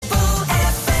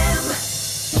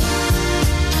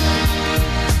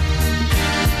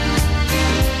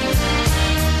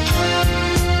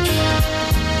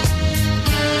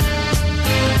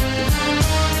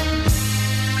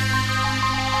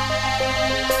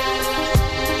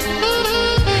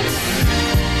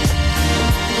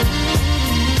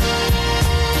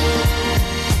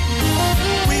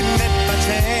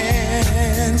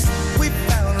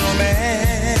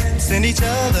in each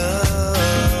other.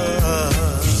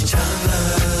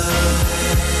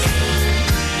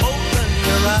 Open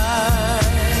your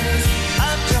eyes,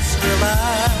 I've just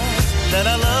realized that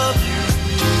I love you.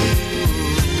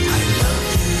 I love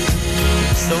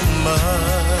you so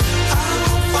much. I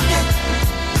won't forget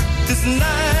this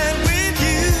night with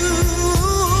you.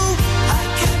 I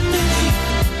can't believe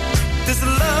this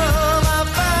love I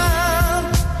found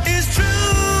is true.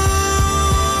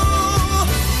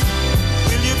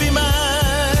 Will you be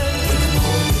mine when the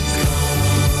moment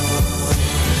comes?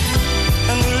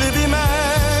 And will you be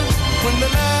mine when the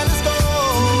night is gone?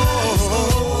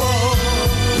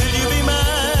 Will you be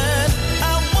mine?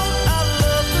 I want our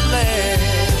love to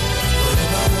last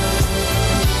forever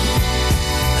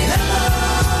and ever.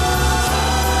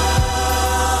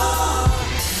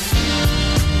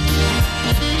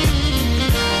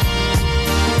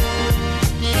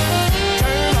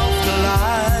 Turn off the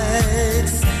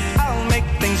lights, I'll make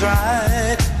things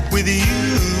right with you.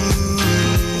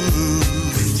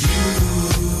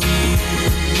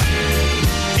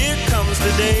 Here comes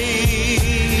the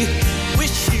day,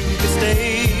 wish you could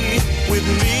stay with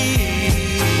me.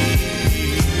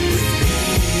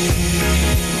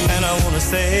 And I wanna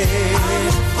say, I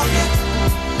won't forget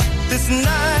this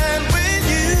night with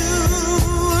you.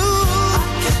 I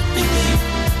can't believe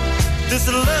this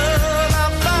love I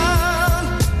found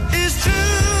is true.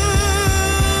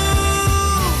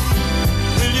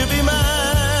 Will you be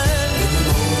mine when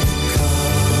the morning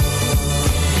comes?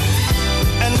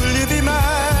 And will you be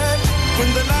mine when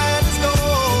the night is gone?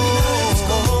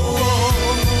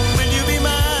 Will you be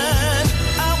mine?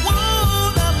 I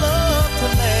want our love to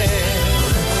last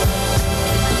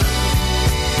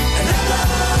and ever.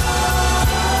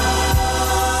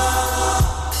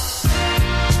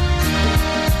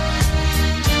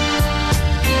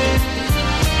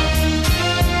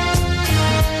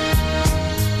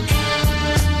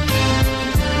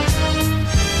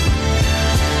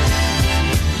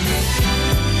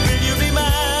 Will you be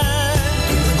mine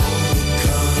when the morning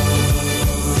comes?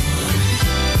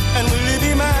 And will you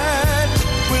be mine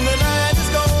when the night is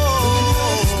gone?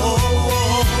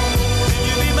 Will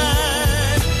you be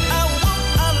mine? I want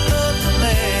our love to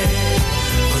last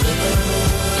forever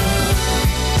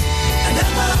and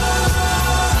ever.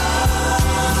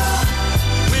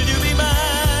 Will you be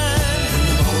mine when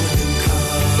the morning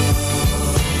comes?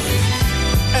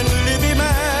 And will you be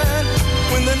mine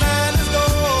when the night is gone?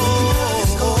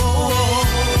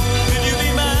 Will you be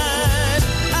mine?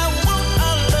 I want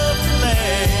our love to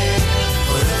last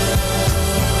forever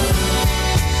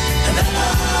and ever.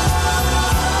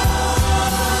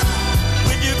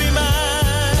 Will you be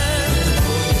mine?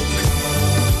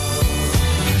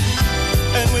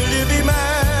 And will you be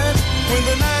mine when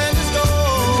the night is gone?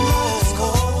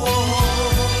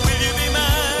 Will you be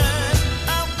mine?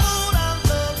 I want our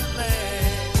love to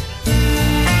last.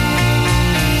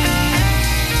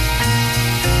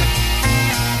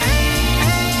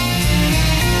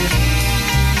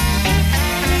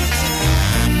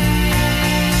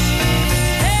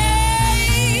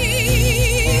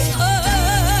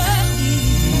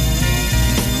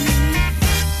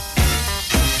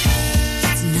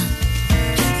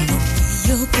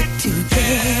 You're put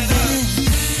together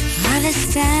all the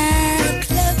style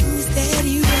clothes that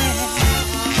you wear.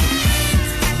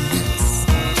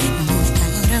 Most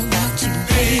proud about you,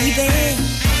 baby,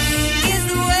 is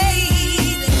the way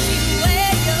that you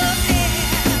wear your hair.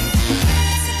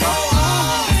 So go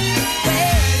on,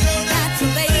 wear your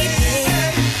natural, baby.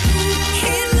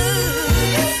 It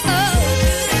looks so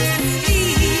good to me.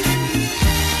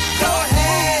 Go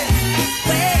ahead,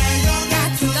 wear your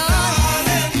natural,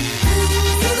 darling.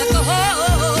 So that the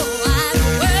whole wide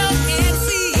world can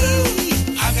see.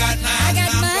 I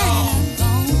got mine.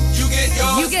 On. You get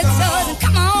yours. You get yours and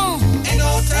come on. Ain't no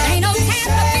time. Ain't no time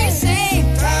to be ashamed.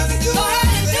 Time to do Go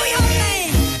ahead and do your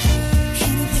thing.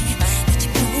 Anywhere that you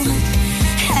go,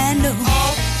 I know.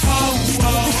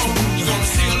 You gonna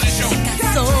sing on this show? Got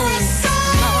soul.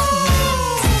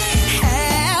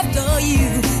 After you,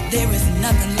 there is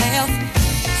nothing left.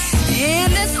 In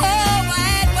this whole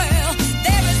wide world,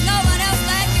 there is no one else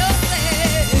like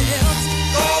yourself.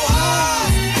 Go on.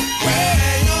 Wear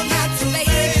your natural,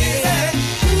 baby.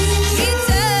 He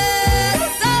does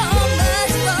so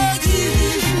much for you.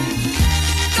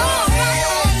 Go right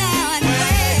on now and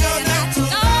wear your natural,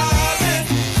 darling.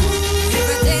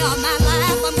 Every day of my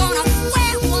life, I'm gonna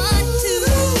wear one too.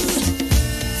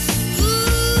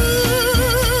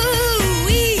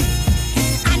 Ooh-wee.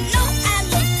 I know I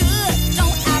look good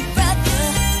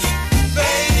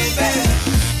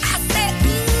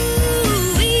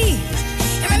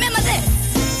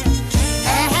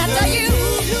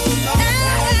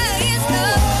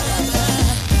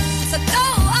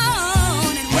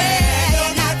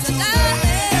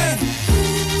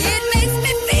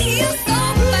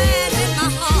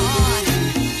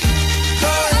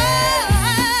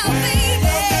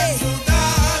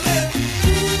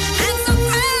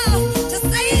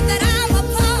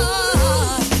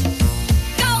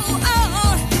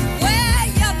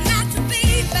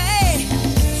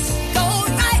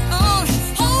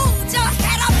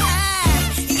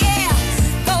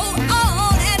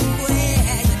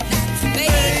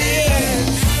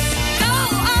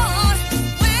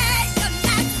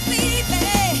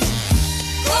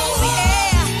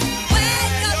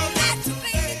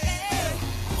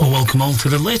welcome all to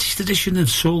the latest edition of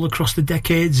Soul Across the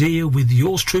Decades here with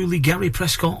yours truly, Gary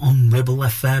Prescott on Ribble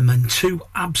FM, and two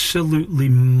absolutely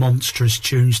monstrous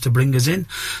tunes to bring us in.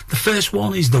 The first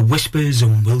one is The Whispers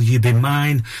and Will You Be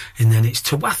Mine, and then it's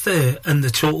Tawatha and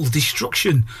The Total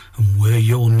Destruction and We're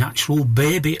Your Natural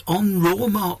Baby on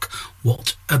Romark.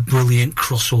 What a brilliant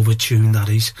crossover tune that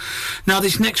is. Now,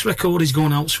 this next record is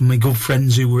going out to my good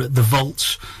friends who were at the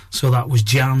Vaults. So that was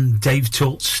Jan, Dave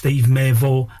Tutts, Steve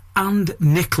Mavo and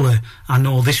Nicola. I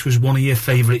know this was one of your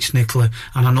favourites, Nicola,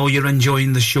 and I know you're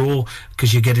enjoying the show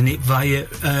because you're getting it via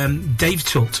Dave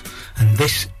Tutts. And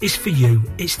this is for you.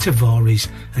 It's Tavares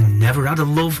and Never Had a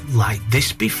Love Like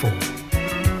This Before.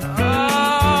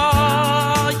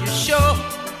 Oh, you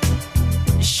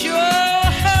sure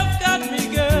have got me,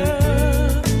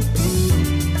 girl.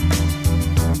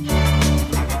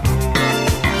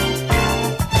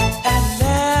 At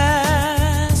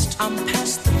last, I'm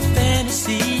past the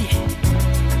fantasy.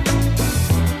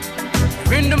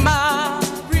 You're into my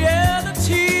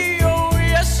reality. Oh,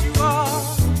 yes, you are.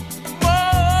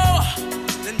 More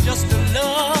than just a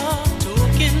love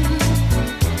token.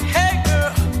 Hey,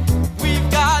 girl, we've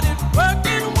got it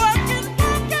working, working,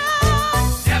 working.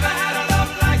 Never had a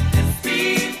love like this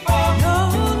before. No,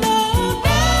 no,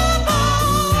 never.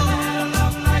 Never had a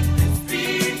love like this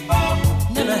before.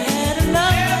 Never had a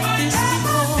love like this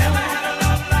before. Never had a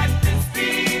love like this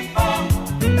before.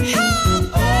 Oh,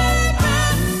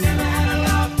 never had a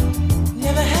love.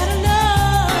 Never had a love.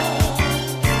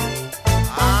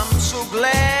 I'm so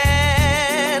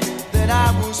glad that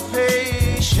I was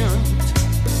patient.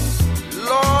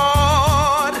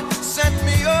 Lord, sent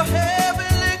me a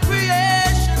heavenly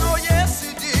creation. Oh, yes,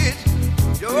 He did.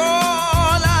 You're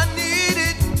all I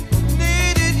needed,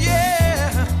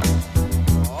 yeah.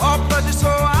 All pleasure so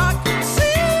I could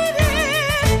see it.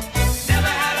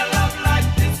 Never had a love like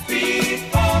this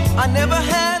before. I never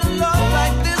had a love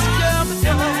like this girl before.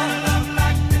 Never had a love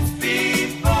like this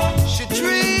before. She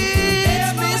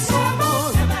treats me so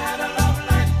good. Never had a love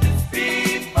like this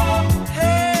before.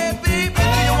 Hey, baby, do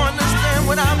you understand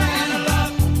what I mean?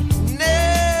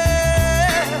 Never.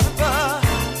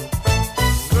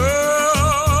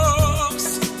 Loves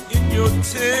in your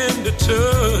tender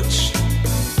touch.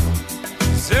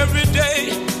 'Cause every day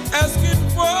asking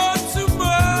for too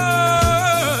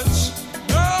much.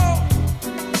 No,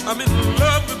 I'm in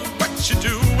love with what you're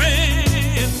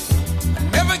doing. I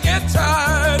never get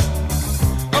tired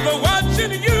of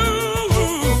watching you.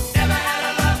 Never had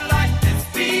a love like this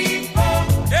before.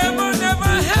 Never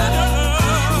had a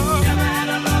love. Never had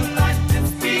a love like this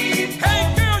before. Hey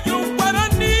girl, you're what I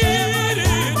needed.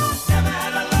 Never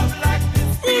had a love like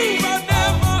this before. Ooh, I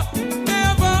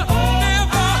never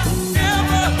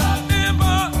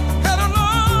had a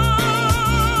love.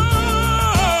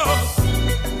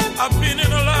 I've been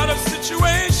in a lot of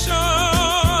situations,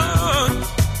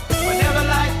 but never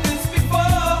like this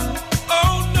before.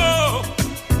 Oh no,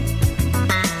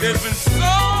 there's been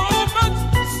so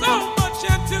much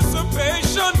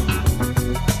anticipation.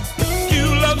 You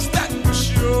love's that for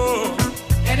sure,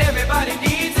 and everybody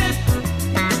needs it.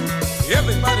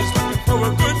 Everybody's looking for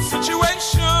a good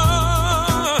situation.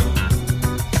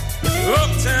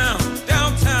 Uptown,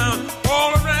 downtown,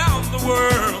 all around the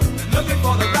world, looking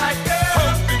for the right girl.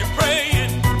 Hoping and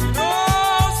praying,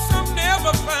 oh, some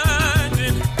never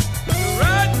finding the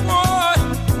right boy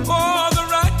or the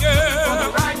right girl. For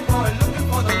the right boy, looking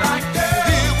for the right girl.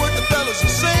 Hear what the fellas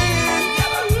are saying.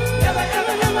 Never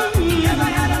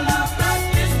had a love like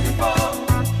this before.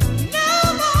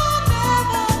 Never,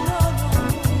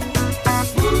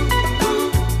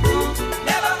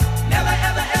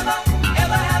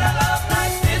 ever had a love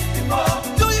like this before.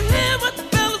 Do you hear what the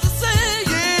fellas are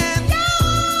saying?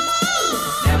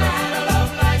 Never had a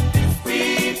love like this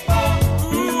before.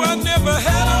 Ooh, I never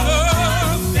had a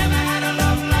love. Never had a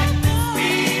love like this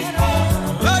before.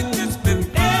 Like this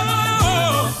before.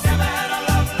 Never had a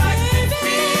love like this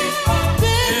before.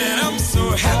 Yeah, I'm so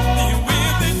happy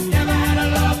with it. Never had a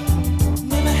love.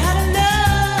 Never had a love.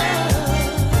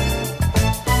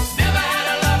 Never had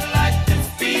a love like this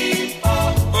before.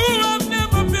 Ooh, I've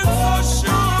never been so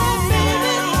sure.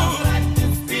 Like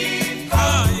this before.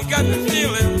 Oh, you got me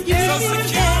feeling so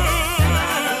secure. Never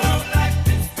had a love like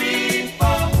this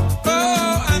before.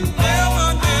 Oh, I never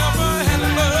had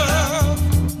a love.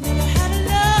 Never had a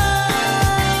love.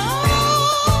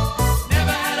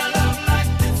 Never had a love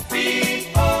like this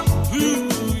before. Ooh,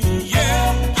 yeah.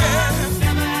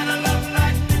 Never had a love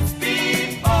like this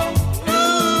before.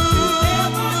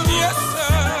 Ooh, yes,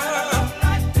 sir.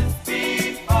 Like this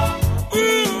before.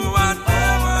 Ooh, I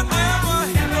never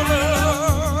had a love.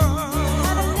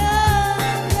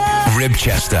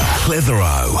 Ribchester,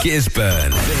 Clitheroe,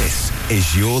 Gisburn. This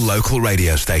is your local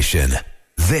radio station.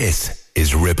 This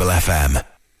is Ribble FM.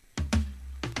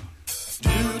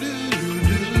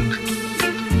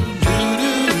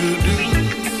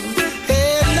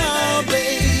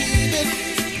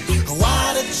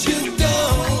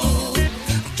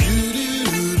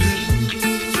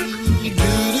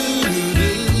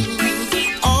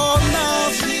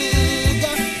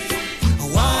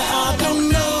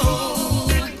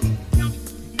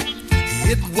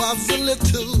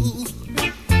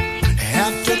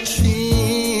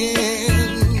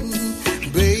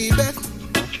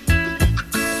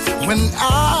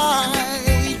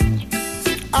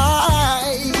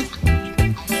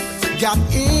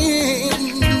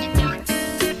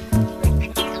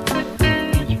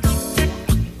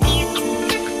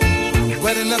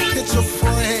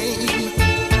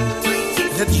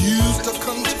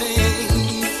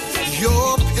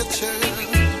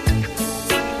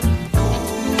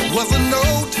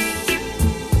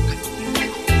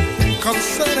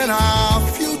 Concerning our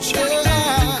future,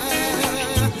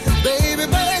 baby,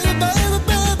 baby, baby,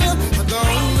 baby, the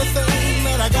only thing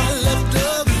that I got left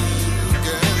of you,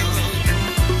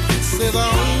 girl. Say the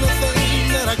only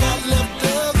thing that I got left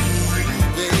of you,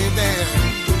 baby.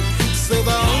 Say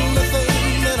the only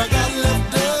thing that I got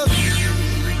left of you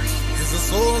is a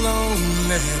so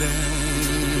lonely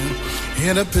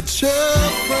in a picture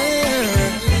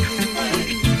frame.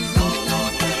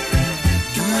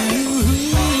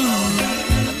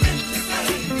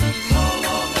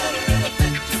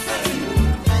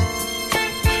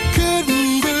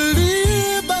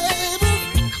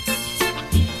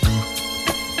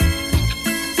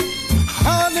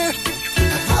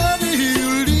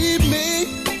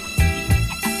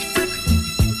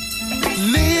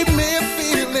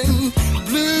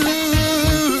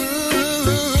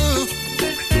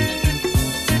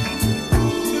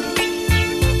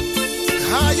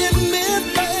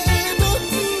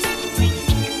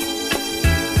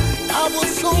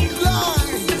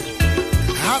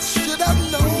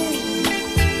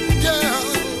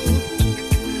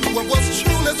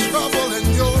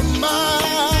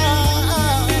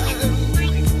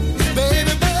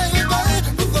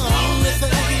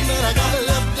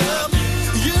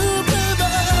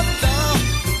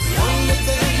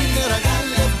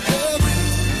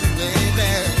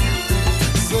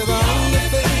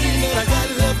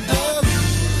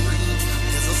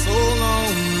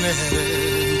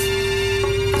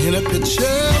 In a picture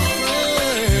frame.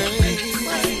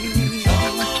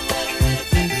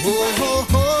 Oh, oh,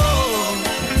 oh.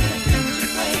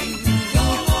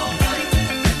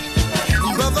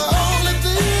 But the only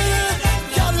thing I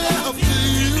got left to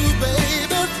you,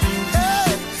 baby,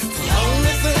 hey, the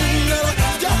only thing that I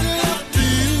got left to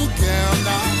you, girl,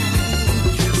 now.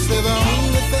 Say the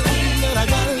only thing that I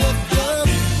got left of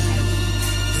you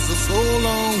is a so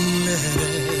lonely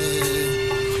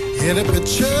in a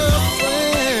picture frame.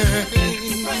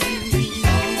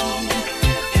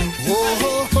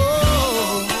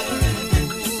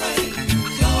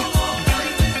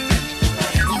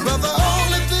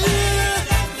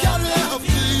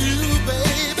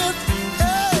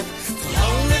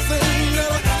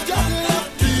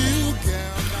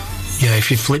 If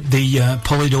you flip the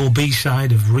Polydor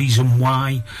B-side of Reason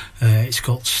Why, it's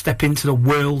got Step Into the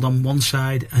World on one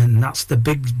side, and that's the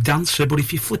big dancer. But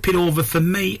if you flip it over, for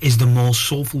me, is the more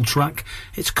soulful track.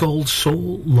 It's called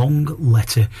Soul Long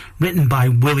Letter, written by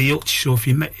Willie Hutch. So if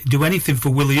you do anything for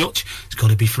Willie Hutch, it's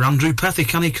got to be for Andrew Pethy,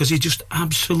 can he? Because he just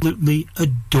absolutely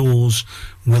adores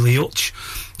Willie Hutch.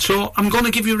 So I'm going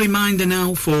to give you a reminder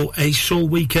now for a Soul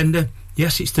Weekender.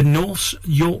 Yes, it's the North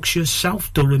Yorkshire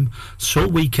South Durham Soul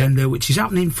Weekender, which is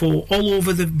happening for all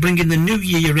over bringing the new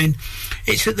year in.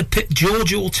 It's at the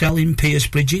George Hotel in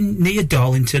Piercebridge, near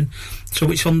Darlington.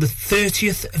 So it's on the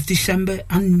 30th of December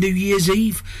and New Year's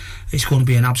Eve. It's going to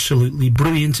be an absolutely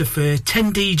brilliant affair.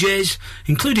 10 DJs,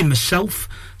 including myself.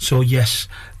 So yes,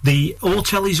 the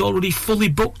hotel is already fully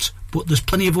booked, but there's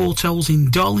plenty of hotels in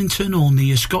Darlington or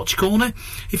near Scotch Corner.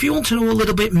 If you want to know a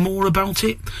little bit more about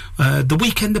it, the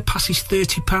weekender pass is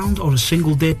 £30 or a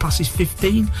single day pass is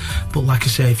 £15. But like I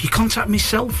say, if you contact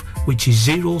myself, which is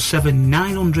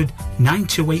 07900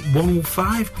 928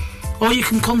 105, or you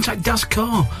can contact Das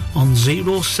Carr on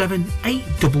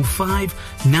 07855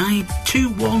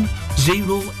 921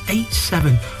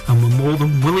 087, and we're more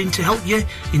than willing to help you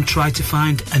in trying to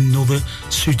find another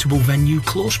suitable venue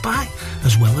close by,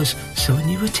 as well as selling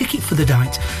you a ticket for the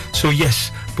night. So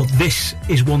yes, but this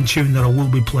is one tune that I will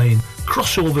be playing,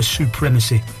 Crossover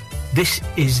Supremacy. This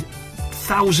is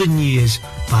 1,000 Years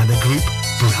by the group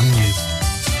Brand New.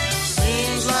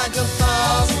 Seems like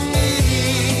 1,000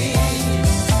 years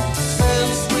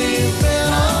since we've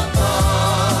been apart.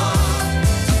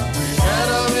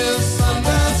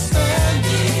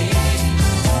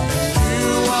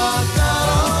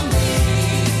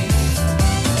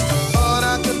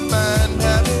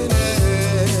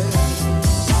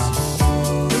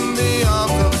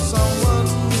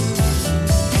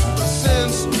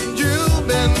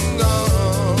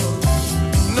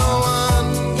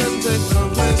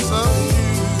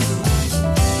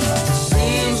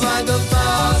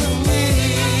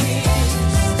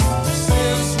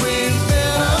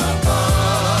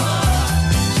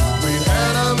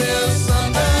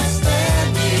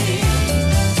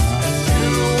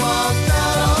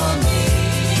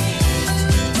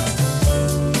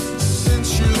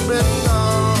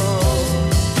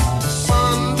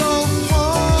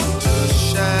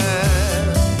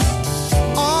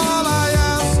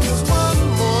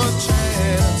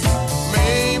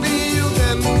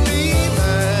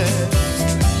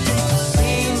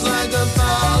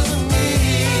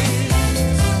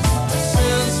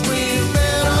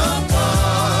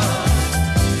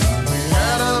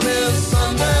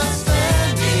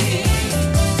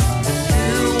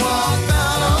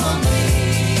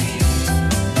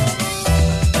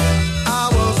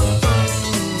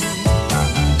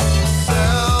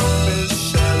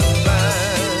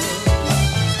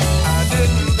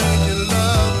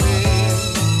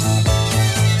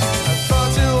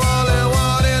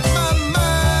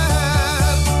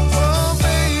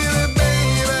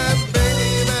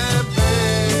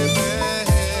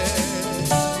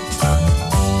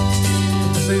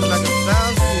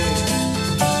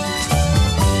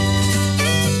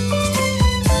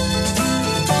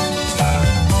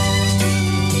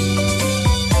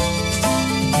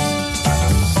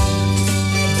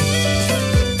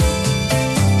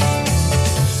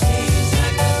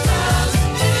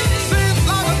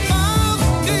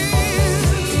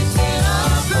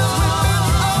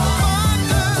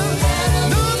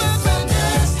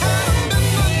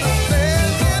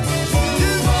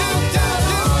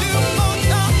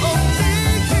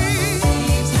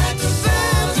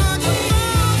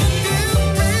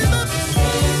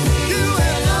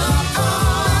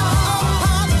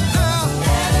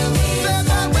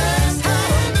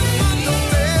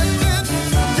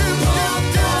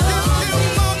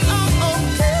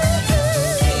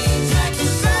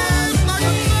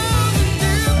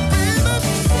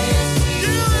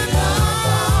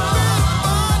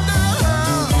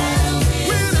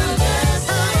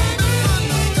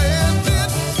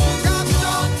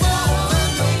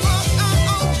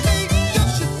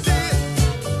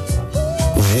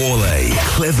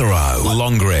 Heathrow,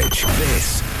 Longridge.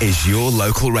 This is your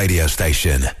local radio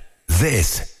station.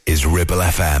 This is Ribble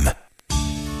FM.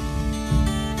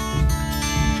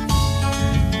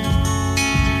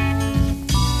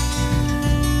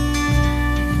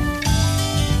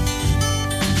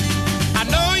 I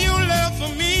know your love for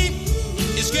me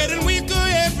is getting weaker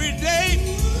every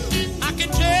day. I can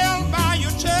tell by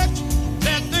your touch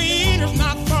that the end is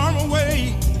not far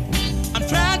away. I'm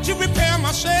trying to prepare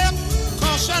myself,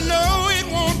 'cause I know it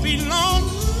won't be long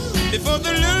before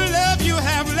the little love you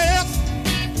have left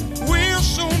will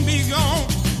soon be gone.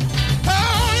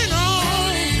 Holding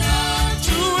on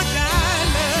to a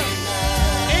dying love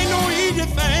ain't no easy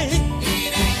thing.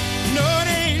 No, it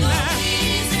ain't not.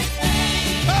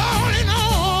 Holding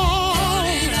on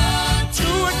to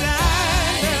a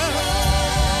dying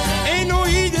love ain't no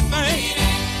easy thing.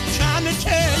 Trying to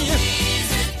tell you,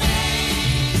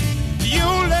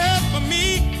 your love for me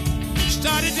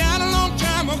started down a long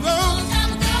time ago.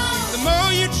 The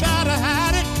more you try to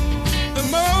hide it, the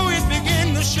more it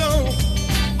begin to show.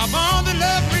 Of all the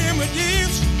love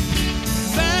remedies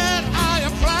that I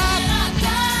applied,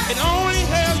 it only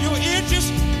held your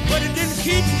interest, but it didn't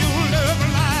keep your love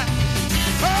alive.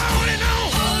 Holding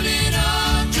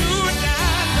on to a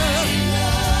dying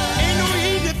love ain't no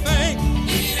easy thing.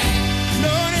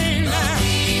 No, it ain't now.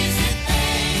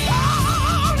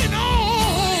 Holding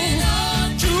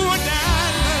on to a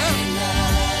dying love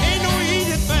ain't no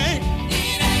easy thing.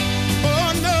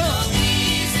 Oh no.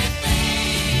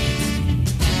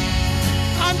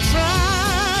 I'm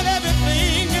trying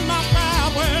everything in my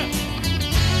power,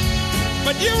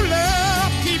 but your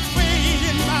love keeps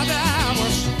fading by the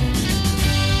hours.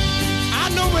 I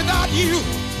know without you,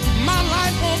 my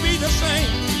life won't be the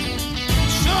same.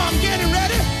 So I'm getting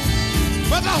ready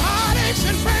for the heartaches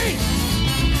and pain.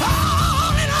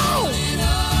 Holding on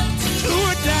to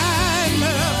a dying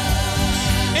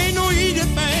love ain't no easy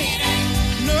thing.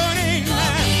 No, it ain't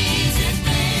now.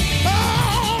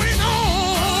 Holding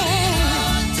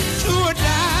on to a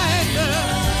dying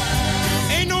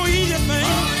love ain't no easy thing.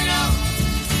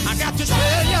 I got to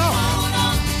tell y'all, holding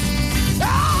on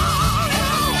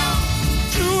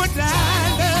to a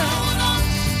dying love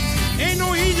ain't no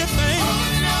easy thing.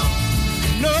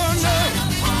 No, no.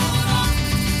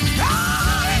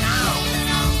 Holding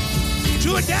on to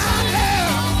a dying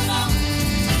love,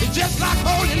 it's just like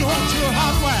holding on to a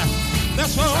hot wire.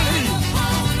 That's all it is.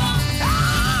 Holding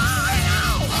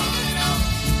on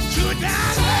to a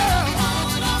dying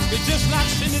love, it's just like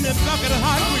sitting in a bucket of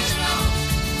hot grease.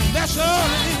 That's all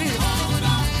it is.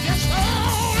 Just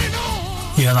holding on.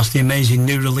 Yeah, that's the amazing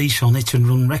new release on Hit and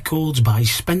Run Records by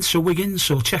Spencer Wiggins.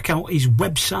 So check out his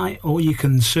website, or you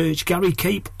can search Gary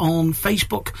Cape on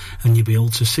Facebook and you'll be able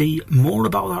to see more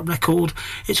about that record.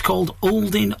 It's called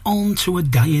Holding On to a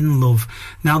Dying Love.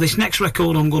 Now, this next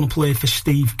record I'm going to play for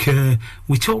Steve Kerr.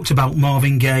 We talked about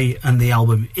Marvin Gaye and the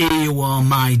album Here You Are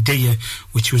My Dear,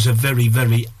 which was a very,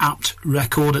 very apt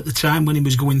record at the time when he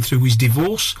was going through his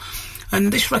divorce. And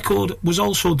this record was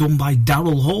also done by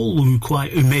Daryl Hall, who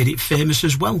made it famous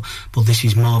as well. But this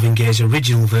is Marvin Gaye's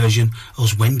original version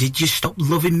of When Did You Stop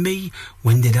Loving Me?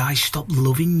 When Did I Stop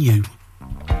Loving You?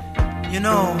 You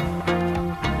know,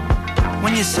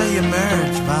 when you say your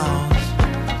marriage vows,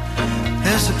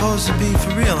 they're supposed to be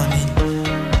for real. I mean,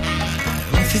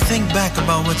 if you think back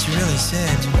about what you really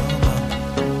said, you know, about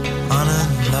honor,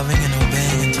 loving and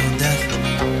obeying until death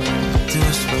do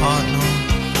us part, no.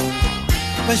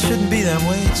 But it shouldn't be that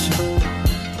way.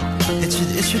 It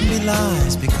shouldn't be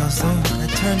lies, because though it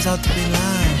turns out to be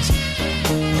lies.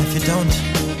 And if you don't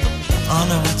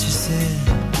honor what you said,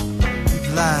 you've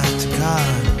lied to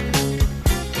God.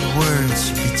 The words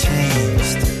should be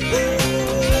changed.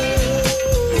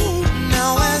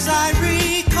 Now as I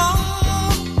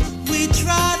recall, we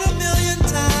tried 1,000,000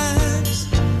 times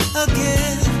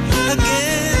again.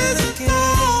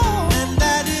 And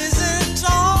that isn't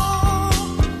all.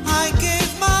 I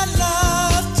gave my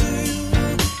love to you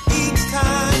each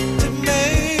time to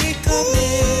make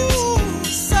amends.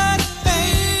 Said,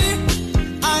 babe,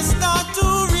 I start to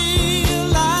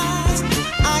realize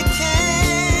I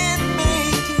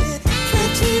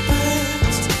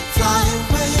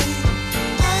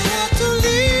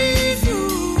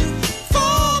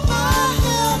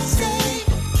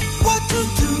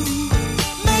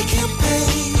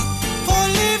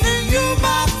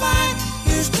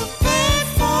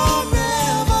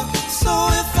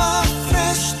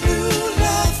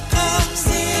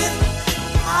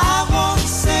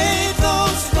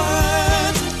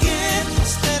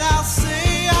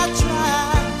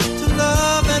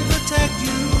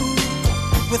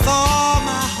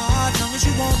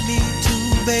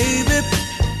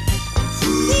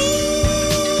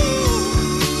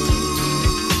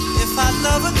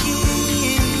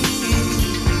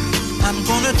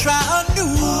Gonna try a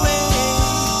new way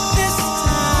this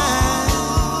time.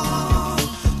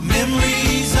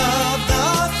 Memories of the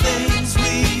things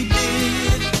we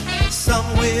did. Some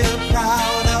we're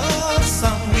proud of,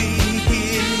 some we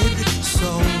hid. So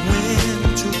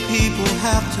when two people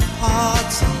have to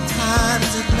part,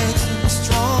 sometimes it makes them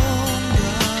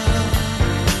stronger.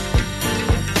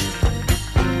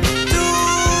 Do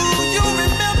you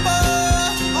remember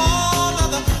all of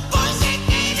the voices,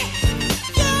 baby?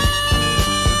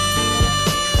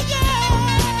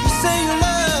 You say you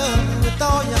love me with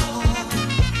all your heart.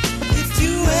 If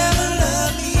you ever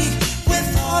love me with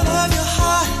all of your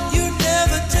heart, you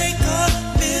never take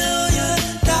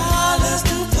 $1,000,000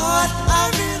 to part. I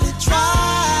really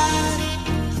tried.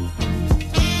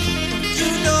 You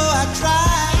know I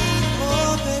tried,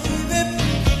 oh baby.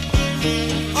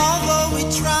 Although we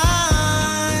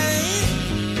tried,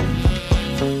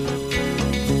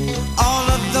 all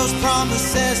of those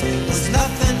promises was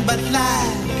nothing but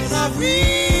lies. I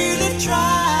really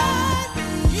tried.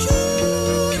 You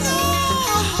know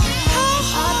how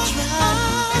I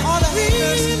tried. All I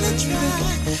really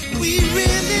tried. We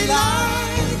really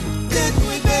lied, didn't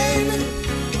we, baby?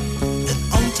 And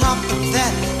on top of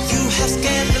that, you have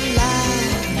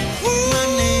scandalized my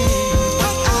name.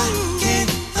 What I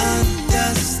can't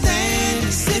understand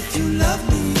is if you love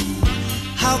me,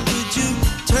 how could you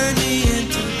turn me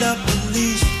into the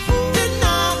police? Didn't I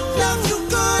love you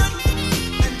good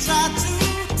and try to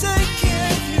take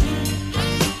care of you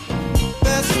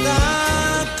best I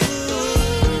could?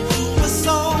 You were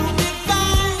so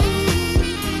divine,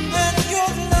 and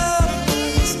your love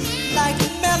was like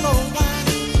mellow wine.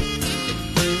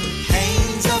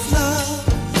 Hands of love,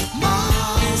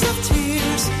 minds of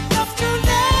tears, enough to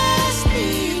last me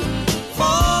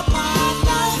for my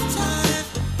lifetime.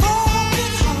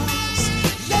 Broken hearts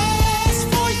last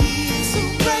for years to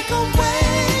break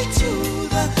away to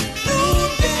the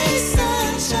noonday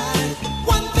sunshine.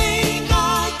 One thing I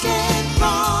can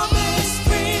promise,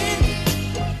 friend,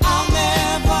 I'll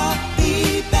never be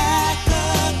back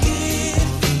again.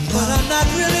 But I'm not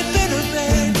really bitter,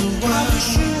 babe. I wish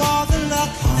you all the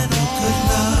luck and all good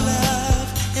love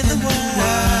in the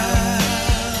world.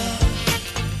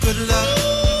 Good luck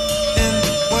in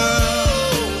the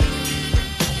world.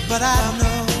 But I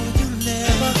know you'll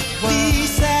never be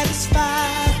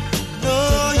satisfied. No,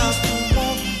 you still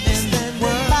want me stand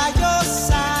by your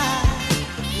side.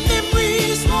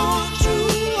 Memories haunt you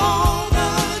all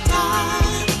the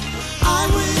time. I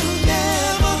will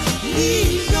never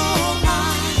leave your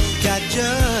mind. Got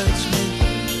judgment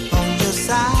on your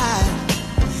side.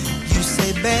 You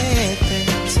say bad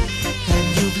things and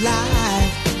you've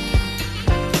lied.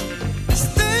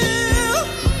 Still,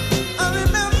 I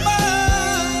remember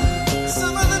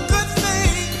some of the good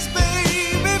things,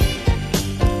 baby.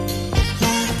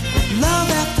 Like love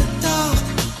after dark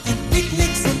and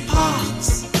picnics in parks.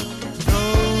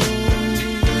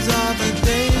 Those are the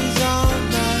days I'll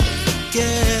not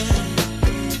get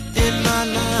in my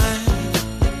life.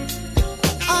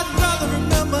 I'd rather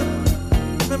remember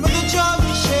the joy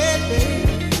we shared, babe.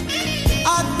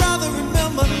 I'd rather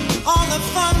remember all the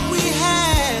fun we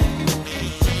had.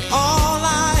 All I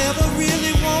ever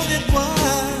really wanted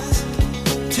was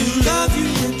to love you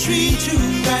and treat you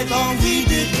right. All we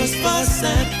did was fuss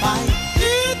and fight.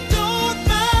 It don't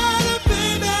matter,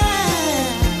 baby.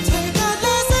 Take a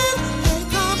lesson and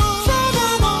come on,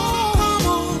 come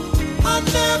on. I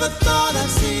never thought I'd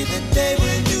see the day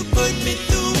when you put me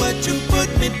through what you put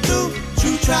me through.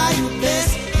 You try your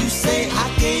best. You say I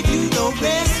gave you no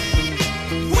rest.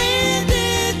 When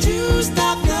did you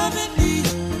stop loving me?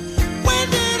 When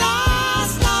did I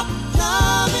stop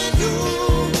loving you?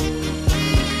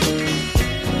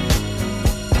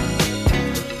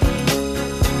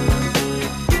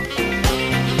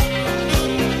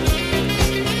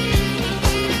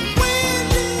 When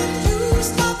did you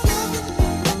stop loving me?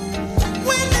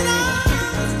 When did I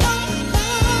stop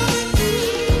loving you?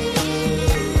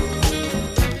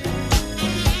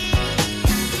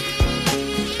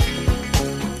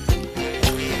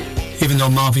 Even though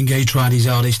Marvin Gaye tried his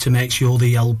hardest to make sure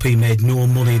the LP made no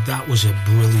money, that was a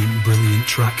brilliant, brilliant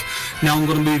track. Now I'm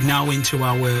going to move now into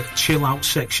our chill out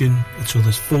section. So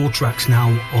there's 4 tracks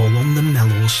now, all on the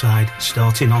mellow side,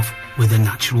 starting off with a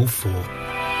natural 4.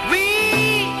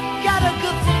 We got a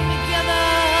good thing together.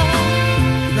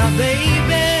 Now,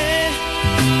 baby.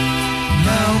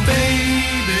 Now,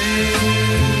 baby.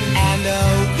 And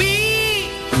we've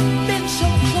been so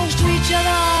close to each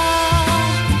other.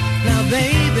 Now,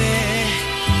 baby.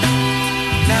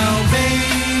 Now,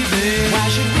 baby. Why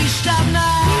should we stop now?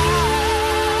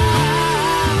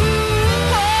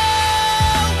 Oh,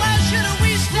 why should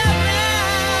we stop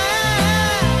now?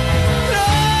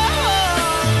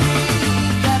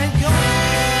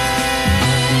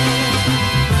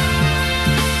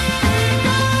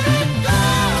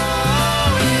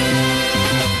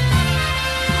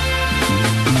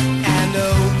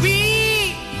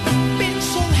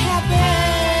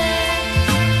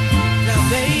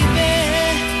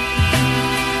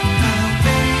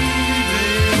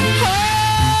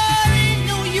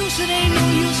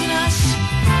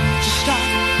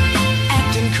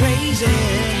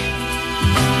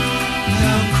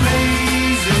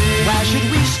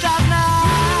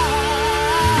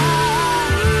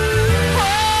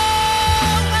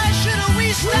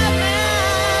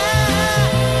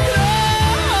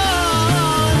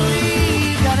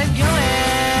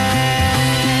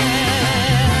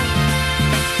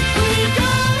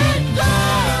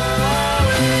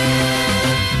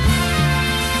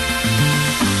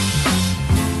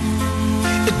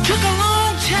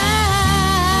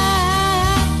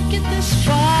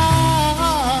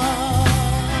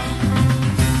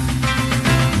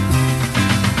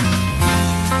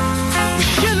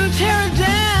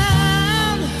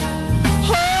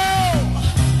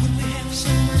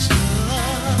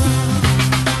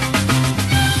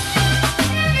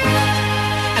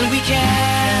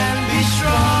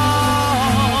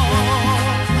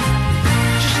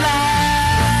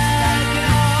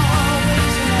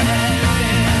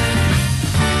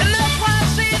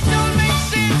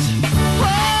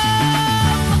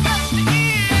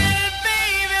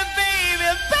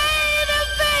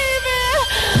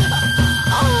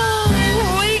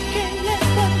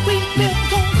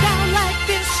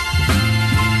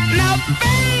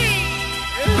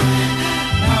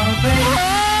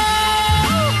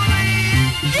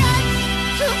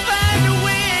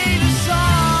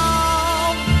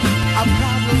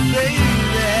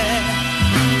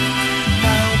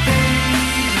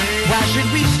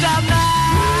 stop now?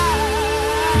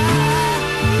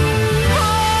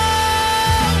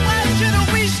 Oh, why shouldn't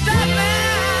we stop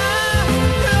now?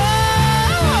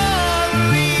 Oh,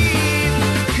 we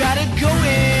got it going.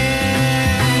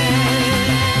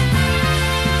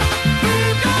 We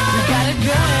got it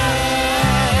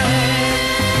going.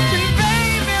 And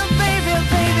baby, baby,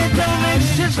 baby, don't make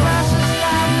such fuss now.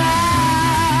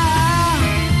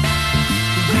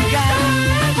 We got it.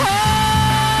 Oh,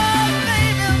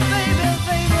 baby, baby,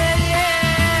 baby,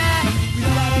 yeah. We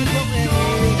got it going.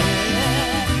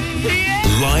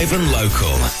 Yeah. Live and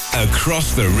local,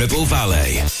 across the Ribble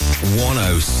Valley,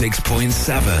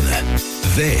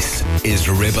 106.7. This is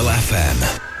Ribble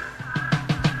FM.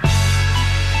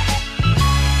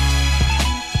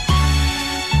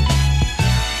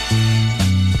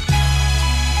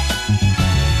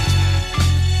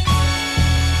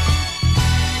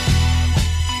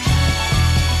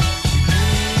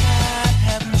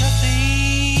 Have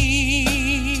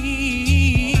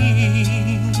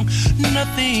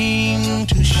nothing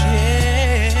to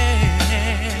share,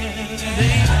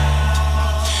 baby.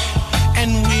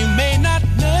 And we may not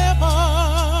never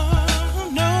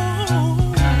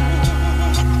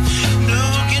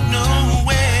get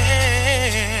nowhere.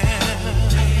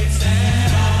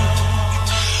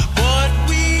 But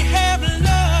we have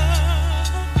love.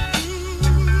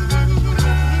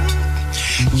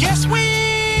 Yes, we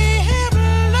have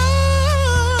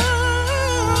love.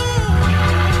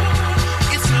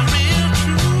 It's a real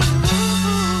true,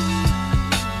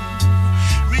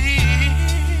 real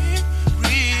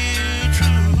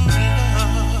true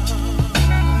love.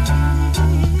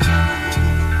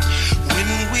 When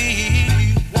we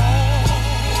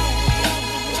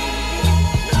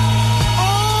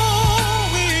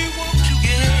walk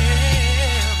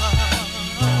together.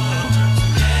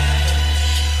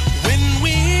 When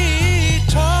we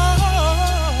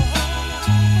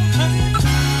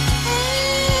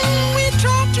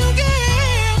talk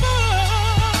together.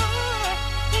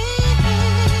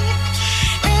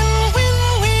 And when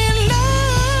we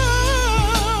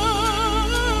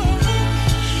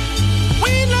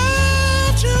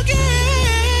love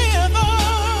together,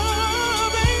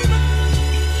 baby.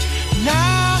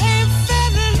 Now ain't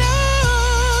that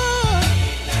love?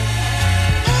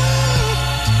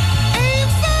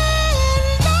 Ain't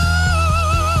that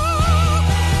love?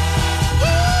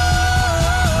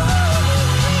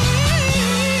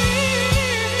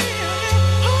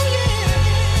 Oh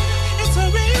yeah, it's a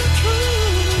real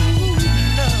true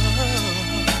love.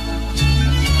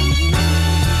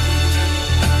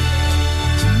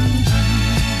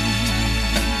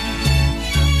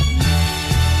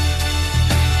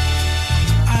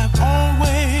 I've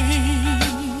always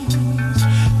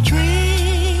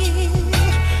dreamed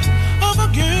of a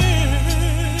girl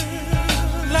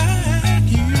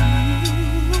like you.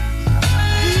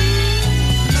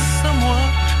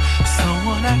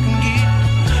 Someone I can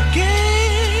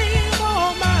give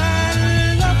all my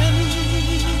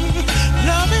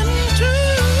loving to.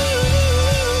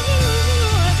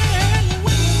 And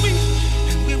when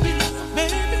we love,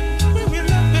 baby,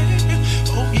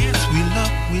 oh yes, we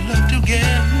love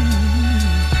together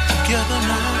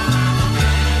now.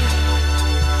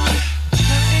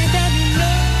 Ain't that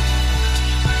love?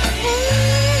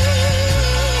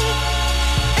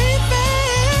 Ain't that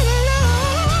love?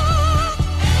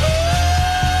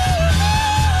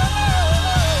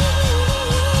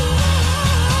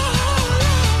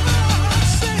 I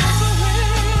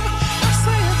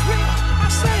say it's real. I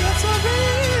say it's a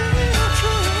real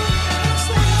true. I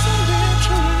say it's a real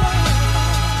true love.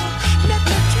 Let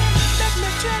me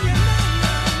tell you now.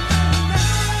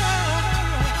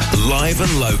 Live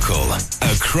and local,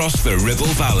 across the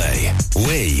Ribble Valley,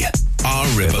 we are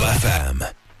Ribble FM.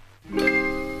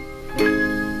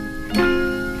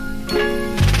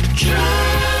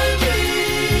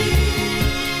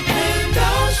 And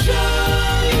I'll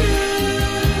show you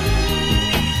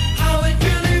how it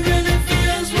really, really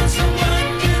feels when someone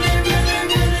really, really,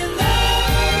 really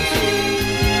loves you.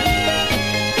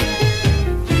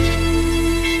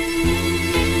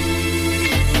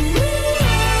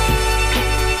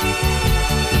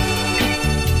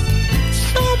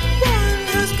 Someone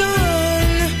has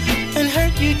gone and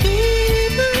hurt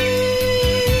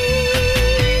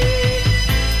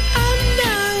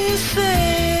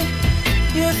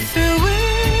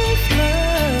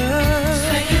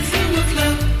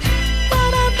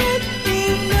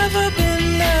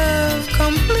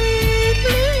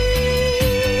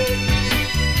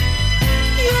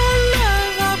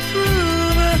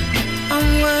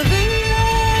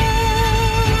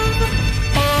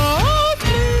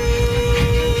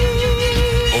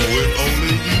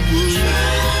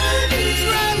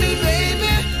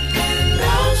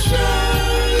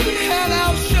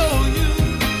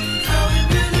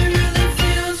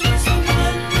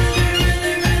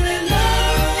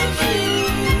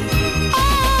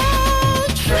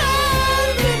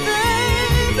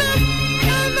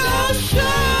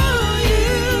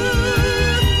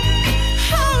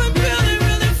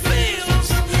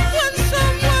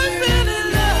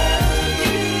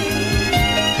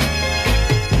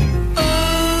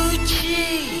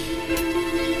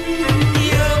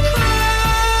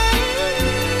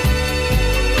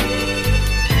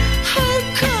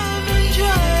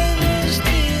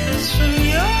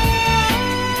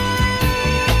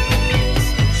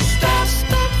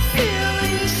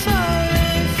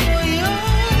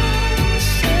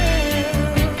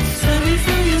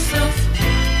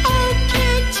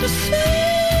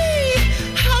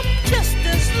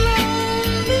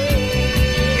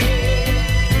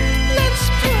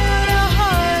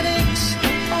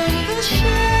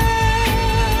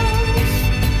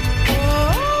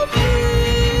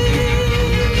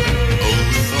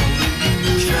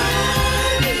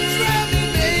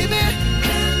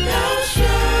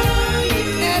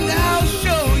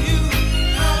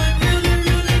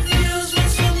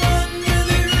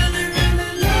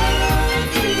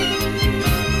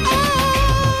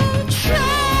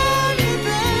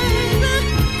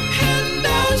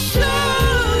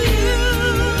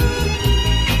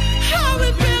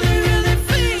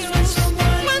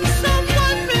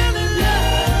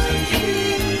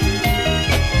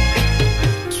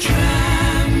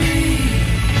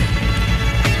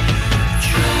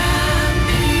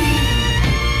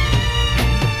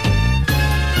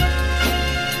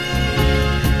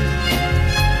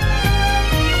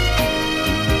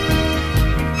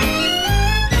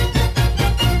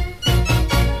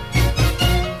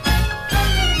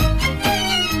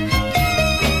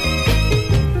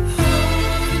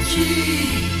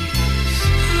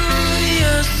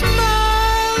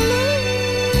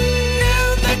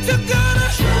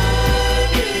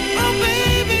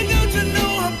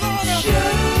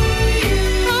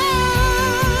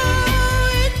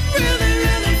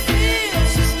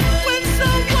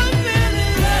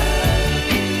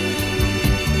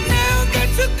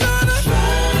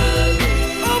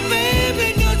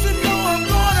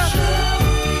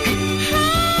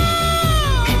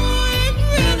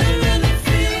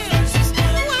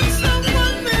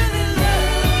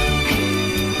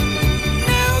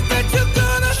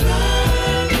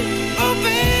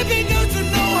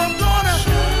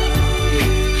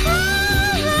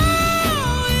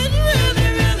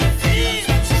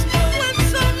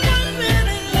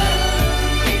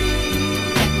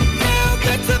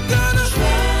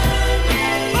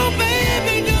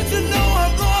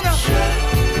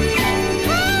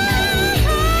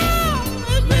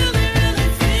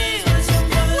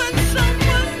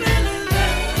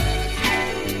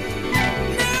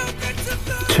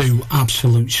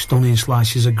Absolute stunning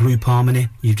slices of group harmony.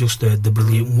 You've just heard the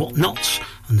brilliant Whatnots,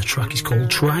 and the track is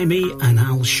called Try Me and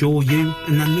I'll Show You.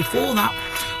 And then before that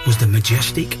was the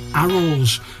majestic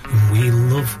Arrows and We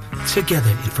Love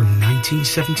Together from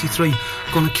 1973.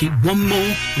 I'm going to keep one more.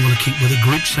 I'm going to keep with the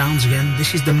group sounds again.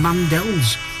 This is the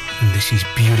Mandells, and this is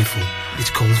beautiful. It's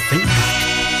called Think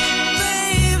Back.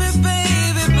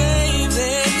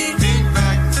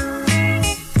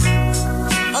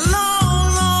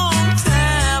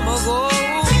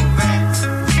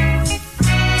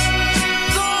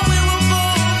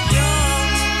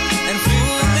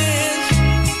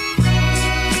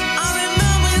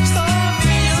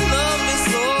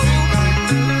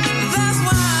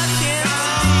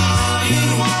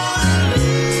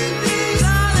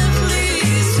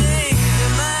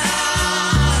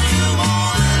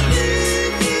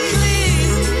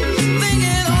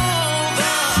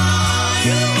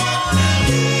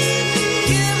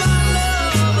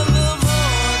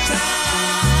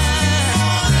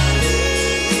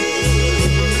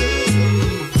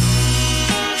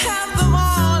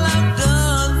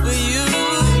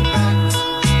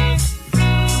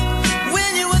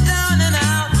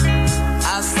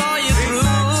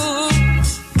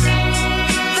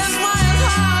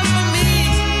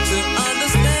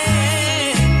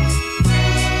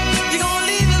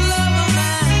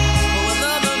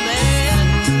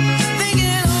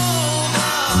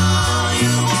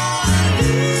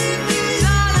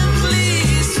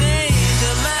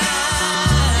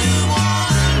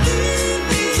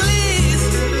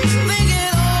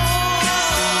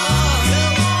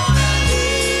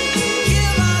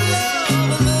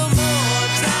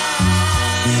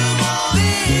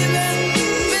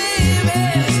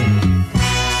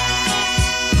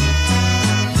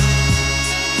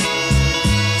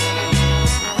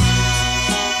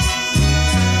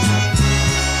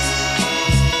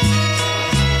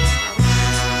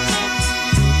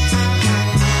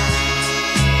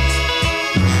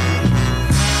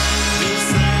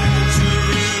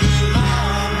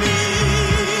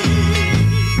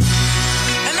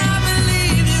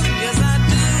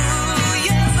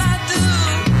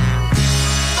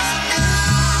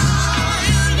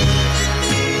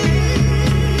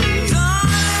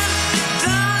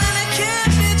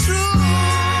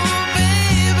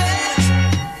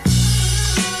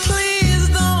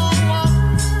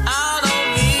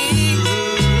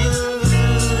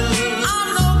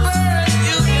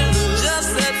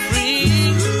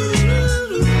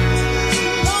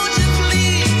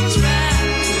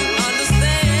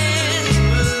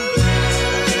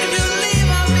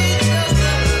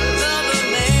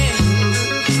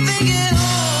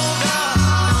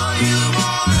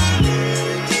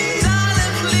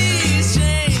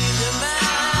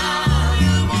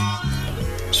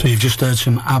 So you've just heard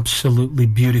some absolutely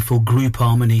beautiful group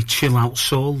harmony, chill out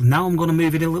soul. Now I'm going to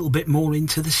move it a little bit more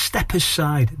into the steppers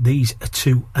side. These are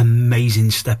two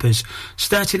amazing steppers.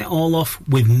 Starting it all off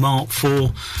with Mark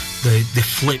IV, the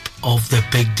flip of the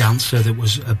big dancer that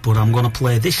was, but I'm going to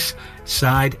play this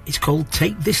side. It's called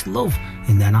Take This Love.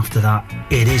 And then after that,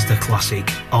 it is the classic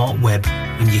Art Webb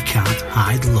and You Can't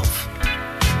Hide Love.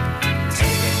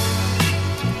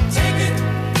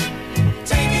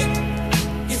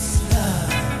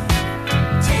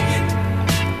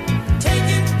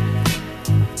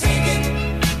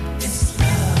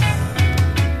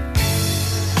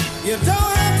 You don't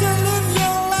have to live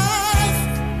your life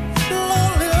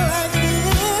lonely like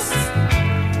this.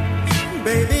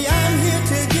 Baby, I'm here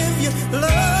to give you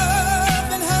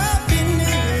love and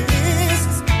happiness.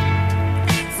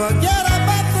 Forget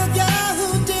about the guy who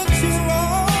did you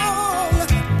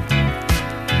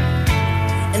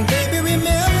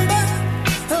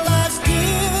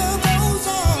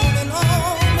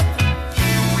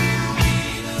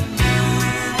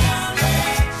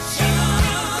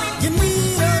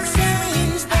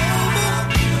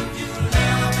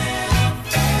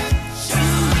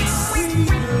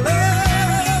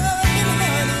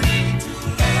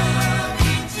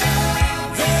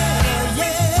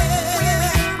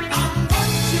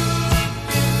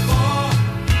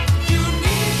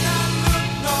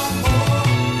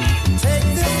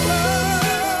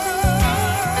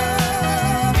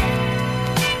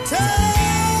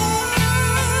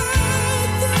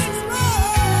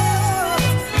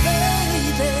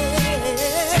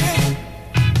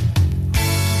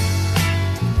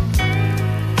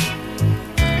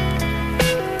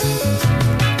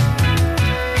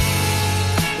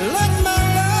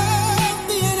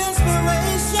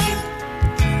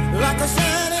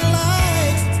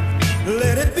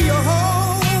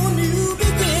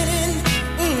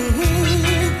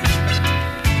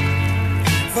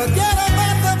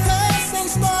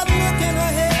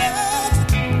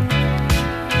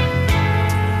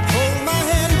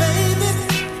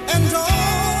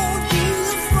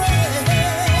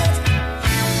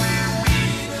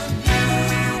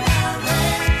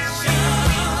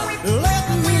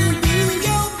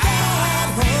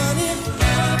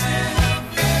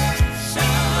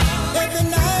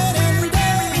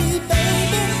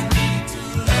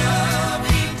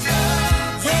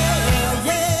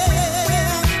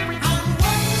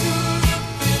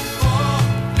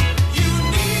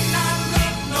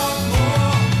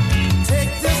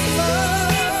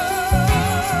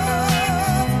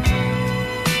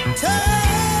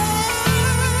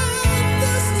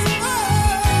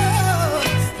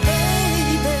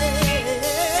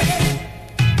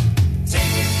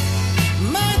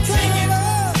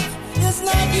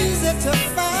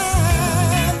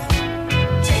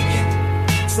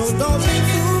So don't be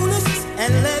foolish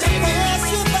and let it pass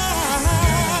you by.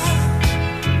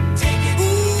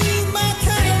 Ooh, my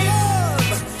kind of love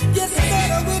gets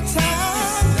better with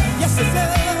time. Yes, it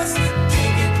does.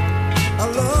 A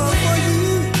love for you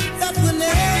that will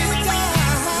never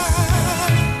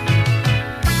die.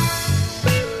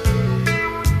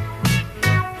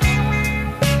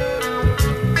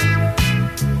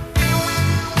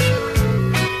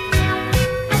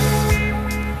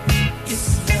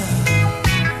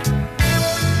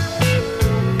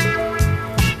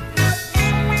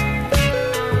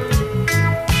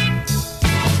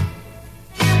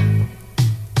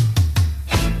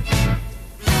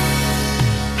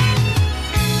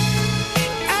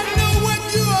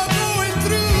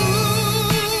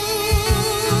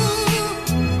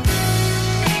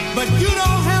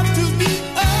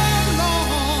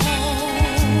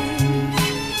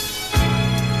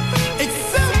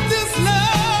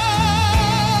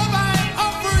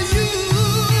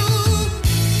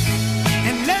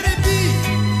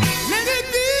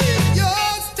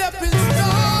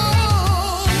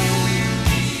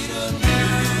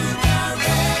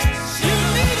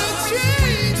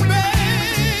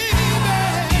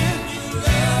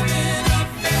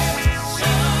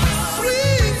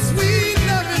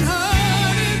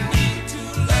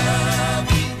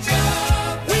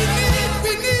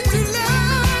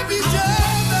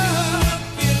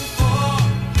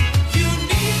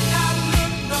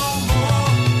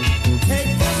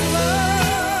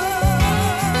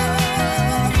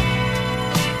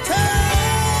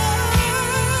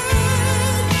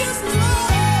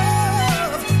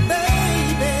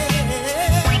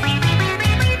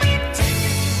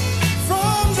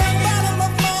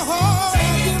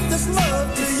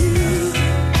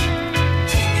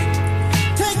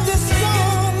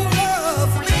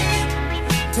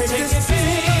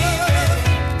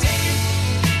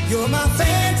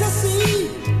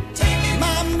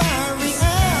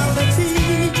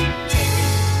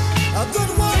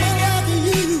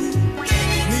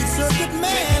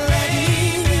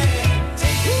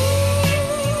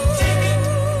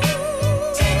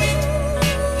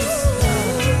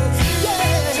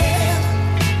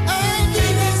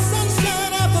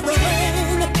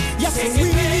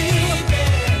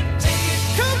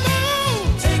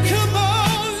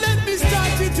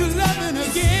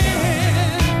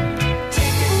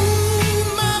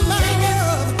 Ooh,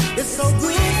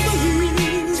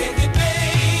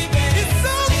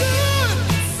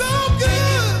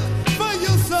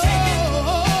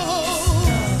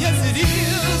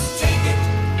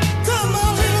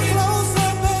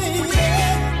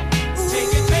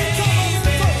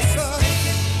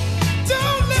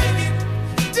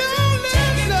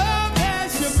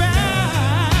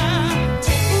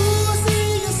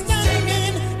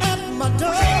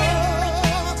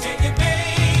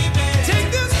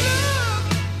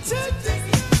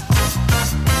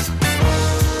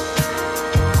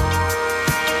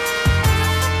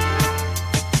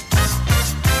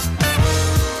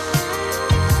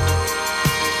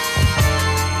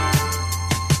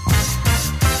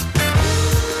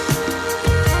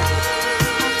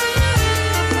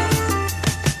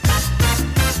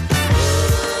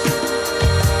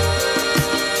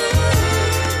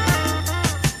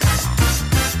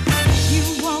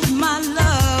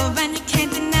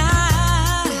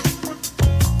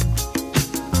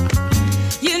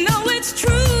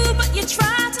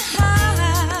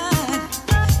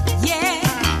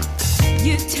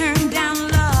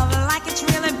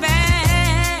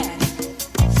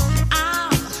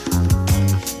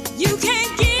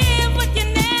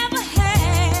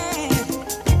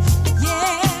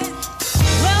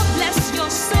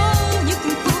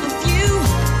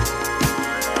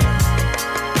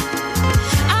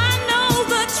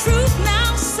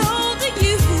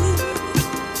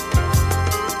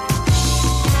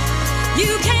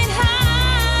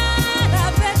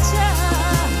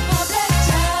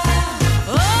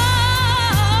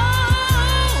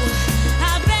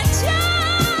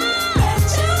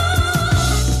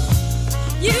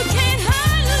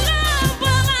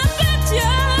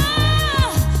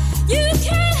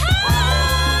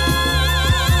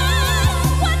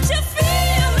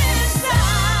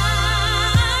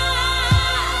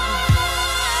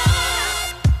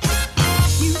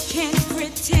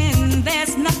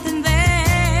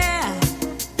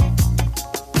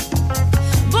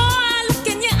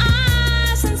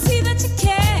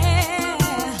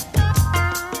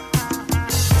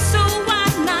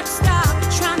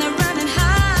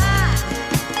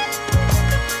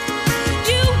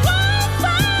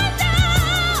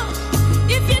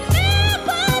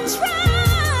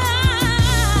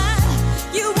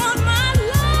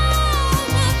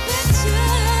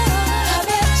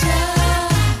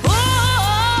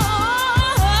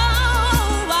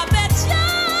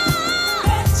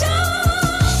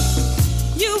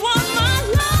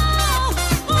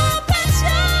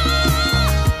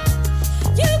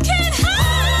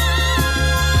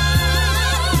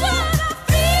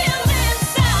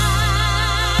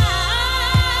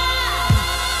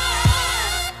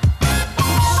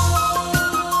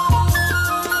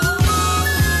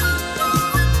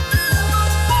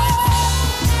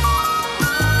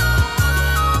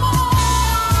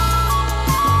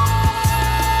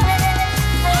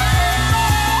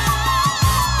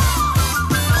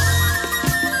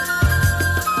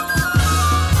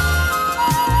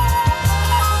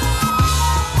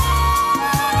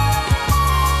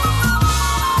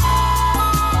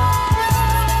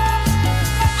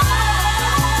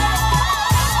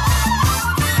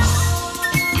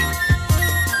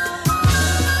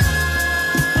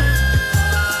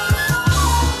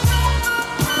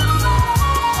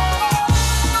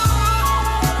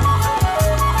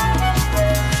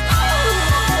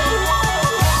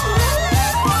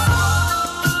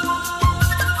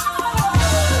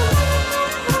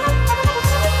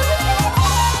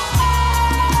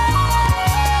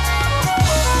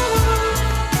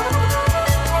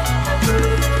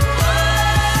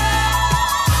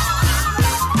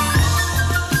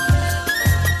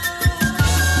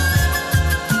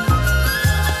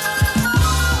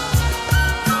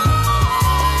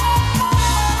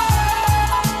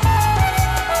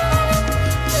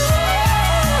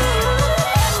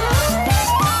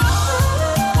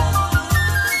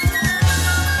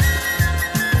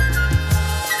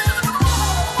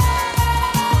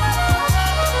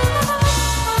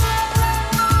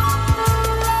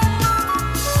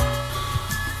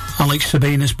 Alex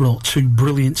Sabine has brought two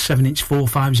brilliant 7-inch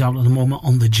 4.5s out at the moment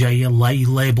on the JLA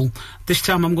label. This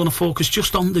time I'm going to focus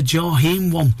just on the Jaheim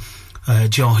one.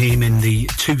 Jaheim in the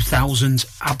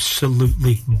 2000s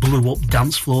absolutely blew up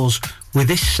dance floors with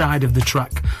this side of the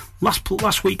track.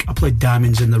 Last week I played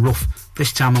Diamonds in the Rough.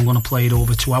 This time I'm going to play it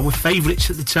over to our favourites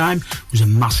at the time. It was a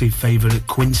massive favourite at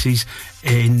Quincy's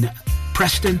in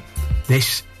Preston.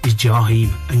 This is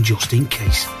Jaheim and Just In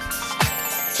Case.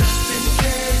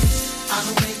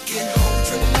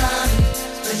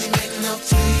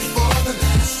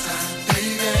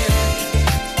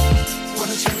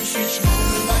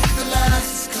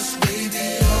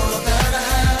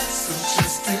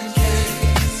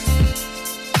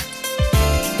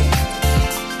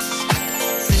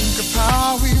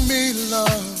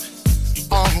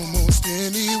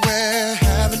 Anywhere,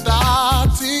 haven't I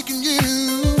taken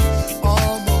you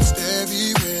almost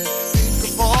everywhere?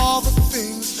 Think of all the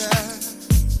things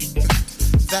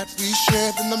that we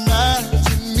shared, and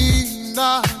imagine me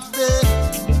not there.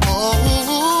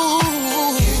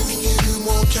 Oh, giving you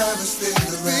more carrots than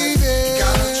the rest.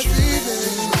 Got you,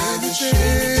 everything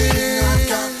I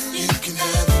got, you can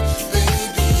have it,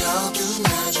 baby. I'll do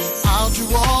magic. I'll do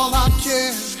all I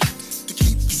can to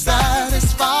keep you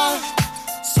satisfied.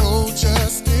 So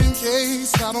just in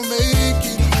case I don't make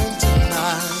it home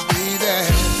tonight, baby.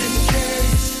 Just in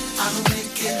case I don't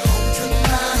make it home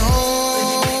tonight. Oh, let me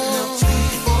make love to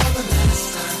you for the last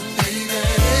time, baby.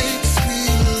 Make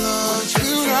sweet love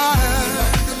tonight.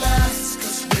 Like the last,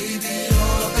 'cause baby,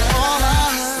 all that I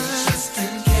have. So just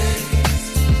in case.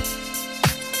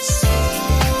 So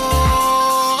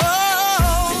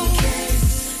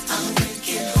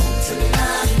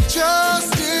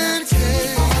just in case I don't make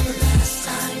it home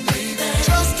tonight.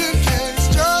 Just in case.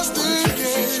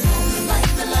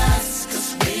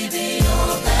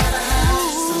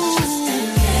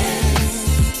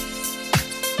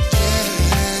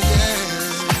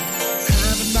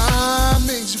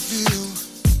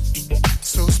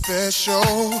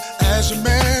 Special as your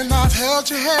man, I've held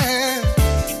your hand,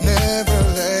 never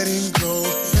letting go.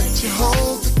 Let you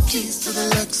hold the keys to the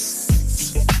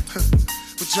Lexus.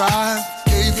 We drive,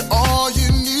 gave you all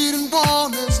you need and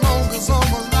want as long as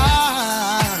I'm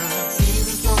alive.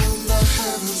 Even from the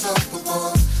heavens up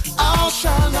above, I'll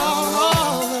shine all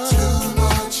over. Too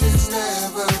much is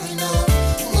never enough.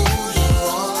 Ooh, you're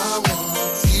all I want.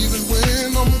 Even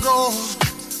when I'm gone,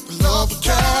 the love will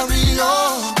carry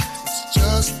on.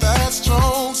 Just that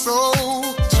strong, so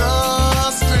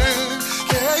just in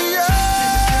case.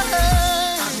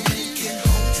 I'll make it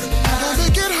home tonight. I'll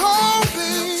make it home,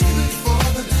 baby. For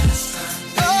the last time,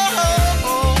 baby.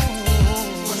 Oh,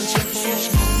 wanna cherish each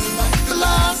moment like the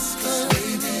last,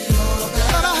 baby. All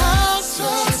that I have,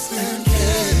 just in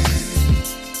case.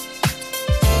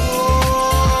 Oh,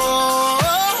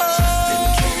 just in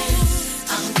case.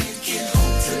 I'll make it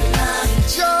home tonight.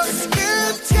 Just in case.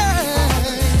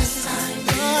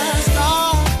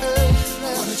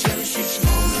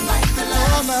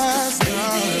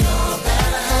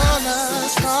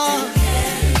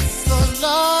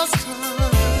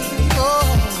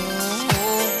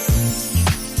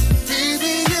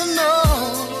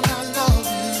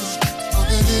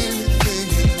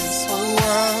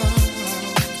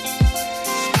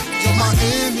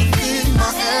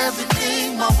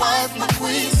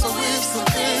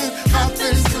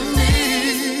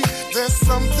 There's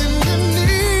something you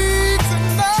need to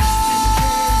know.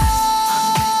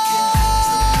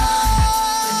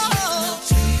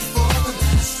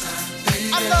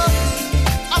 I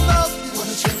love you.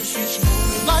 Wanna cherish each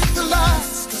moment like the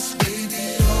last. 'Cause baby,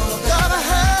 all that I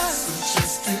have. So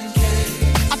just in case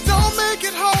I don't make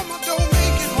it home,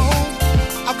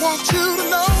 I want you to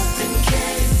know. Just in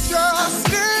case, just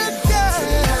in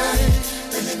case.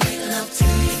 Let me make love to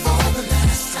you for the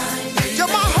last time, baby.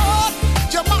 You're my heart.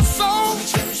 You're my soul,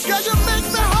 yeah, you make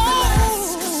me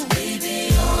whole. 'Cause baby,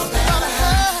 all that I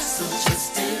have. So just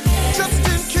in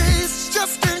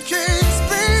case,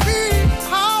 baby,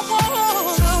 I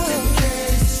want. Just in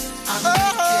case, I make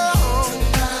it home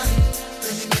tonight.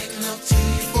 Let me make love to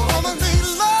you for the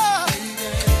love.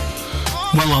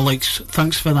 Well, Alex,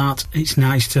 thanks for that. It's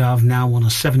nice to have now on a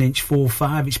 7-inch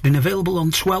 4.5. It's been available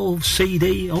on 12,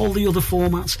 CD, all the other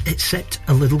formats except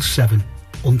a little 7.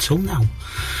 Until now.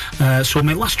 So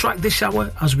my last track this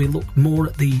hour, as we look more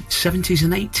at the 70s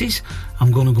and 80s,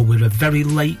 I'm going to go with a very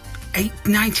late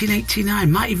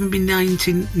 1989, might even be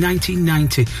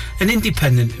 1990, an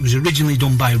independent. It was originally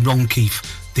done by Ron Keefe.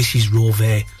 This is Rove.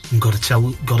 I'm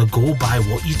gotta go by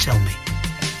what you tell me.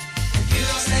 You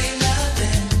don't say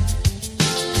nothing,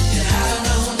 and I don't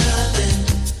know nothing.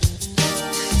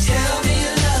 Tell me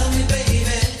you love me,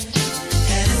 baby,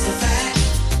 and it's a fact.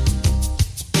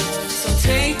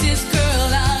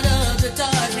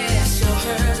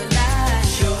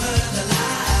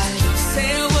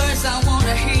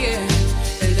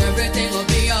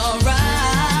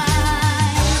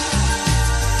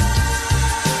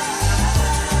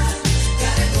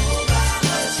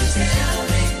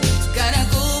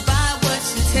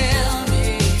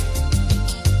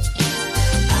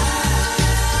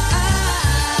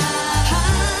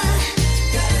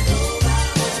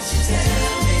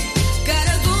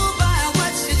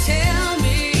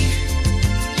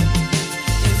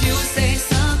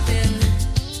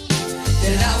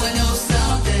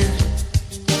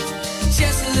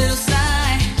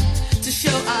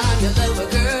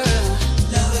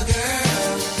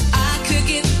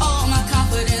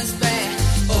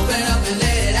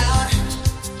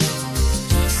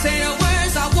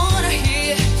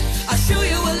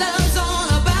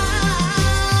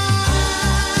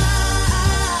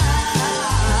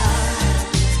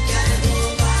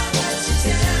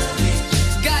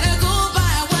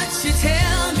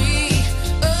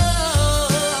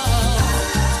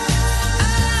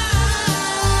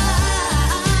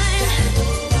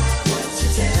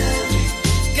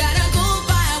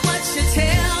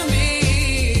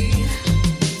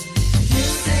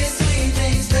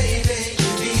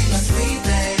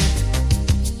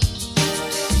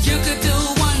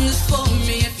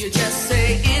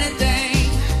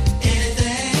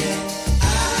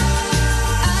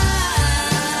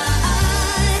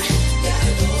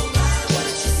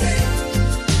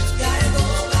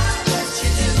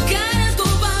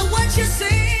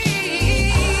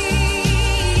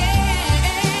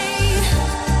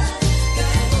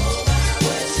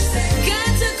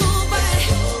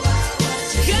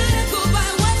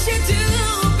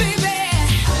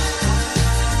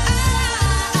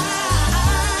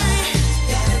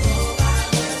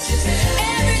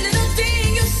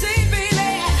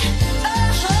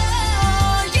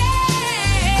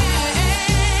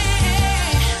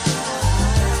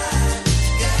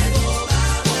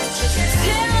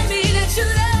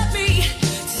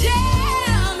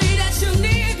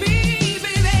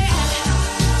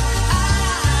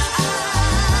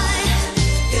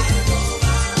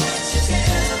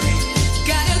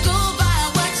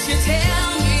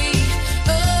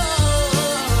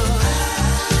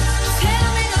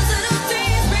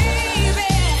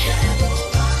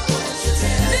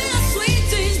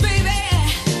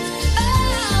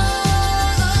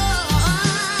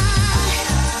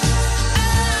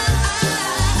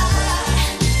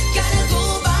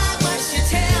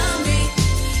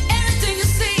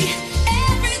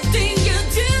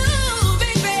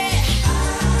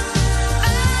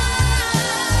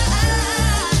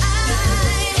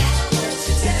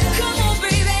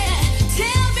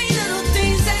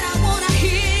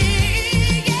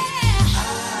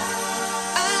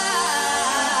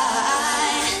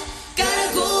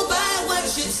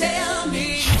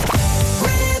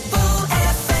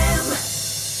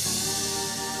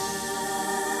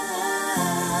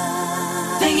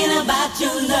 about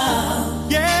your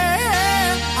love.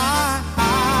 Yeah,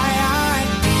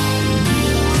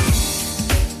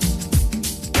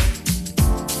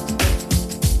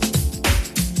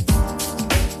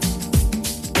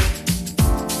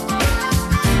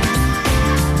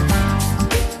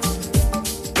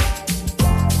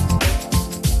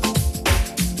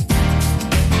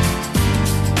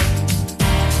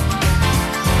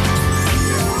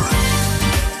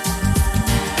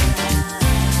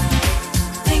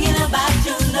 Thinking about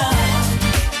your love.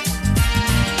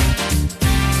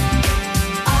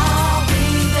 I'll be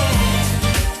there.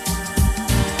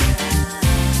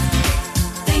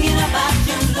 Thinking about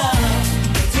your love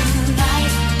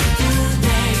tonight,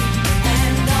 today,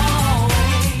 and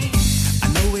always. I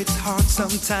know it's hard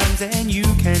sometimes and you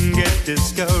can get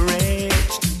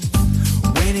discouraged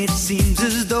when it seems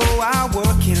as though our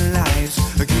working lives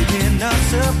are keeping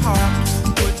us apart.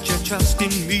 Put your trust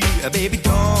in me, baby,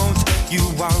 don't you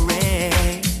worry.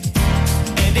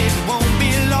 And it won't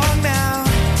be long now,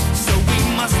 so we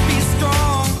must be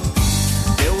strong.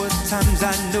 There were times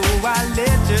I know I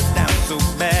let you down so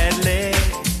badly.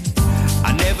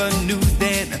 I never knew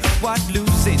then what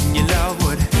losing your love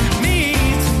would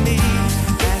mean to me.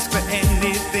 Ask for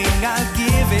anything, I'll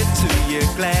give it to you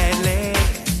gladly.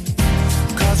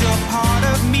 'Cause you're part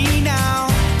of me now,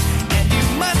 and you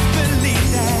must believe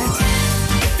that.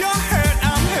 If you're hurt,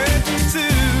 I'm hurting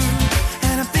too.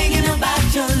 And I'm thinking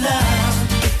About your love,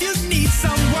 if you need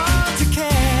someone to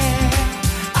care,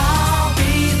 I'll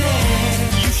be there.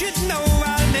 you should know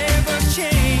I'll never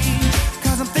change.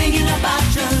 'Cause I'm Thinking about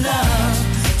your love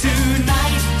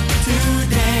tonight,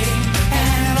 today,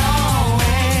 and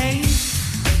always.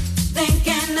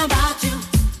 Thinking about you,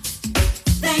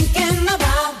 thinking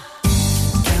about.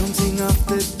 counting up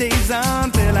the days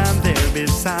until I'm there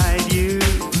beside you,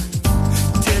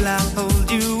 till I hold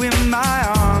you in my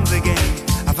arms again.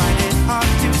 I find it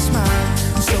hard to smile,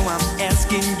 so I'm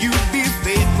asking you be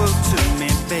faithful to me,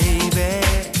 baby.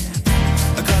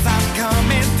 'Cause I'm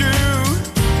coming through,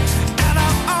 and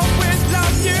I'll always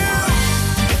love you.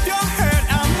 If you're hurt,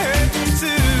 I'm hurting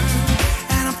too.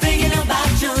 And I'm Thinking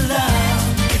about your love,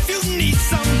 if you need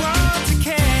someone to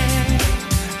care,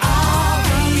 I'll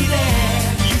be there.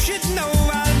 you should know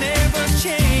I'll never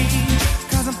change.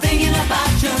 'Cause I'm Thinking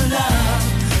about your love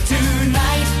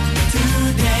tonight,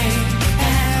 today,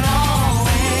 and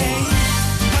always.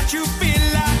 what you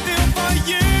feel, I feel for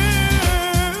you.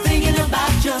 Thinking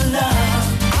about your love,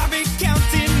 I'll be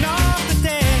counting all the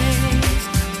days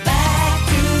back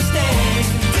to stay.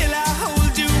 till I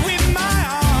hold you in my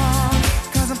arms.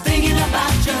 'Cause I'm Thinking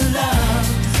about your love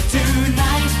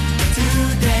tonight,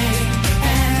 today,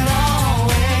 and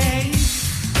always.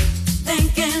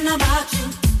 Thinking about you,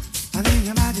 I think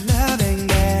about your loving,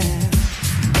 yeah.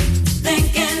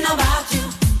 thinking about you,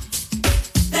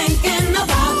 thinking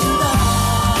about your love.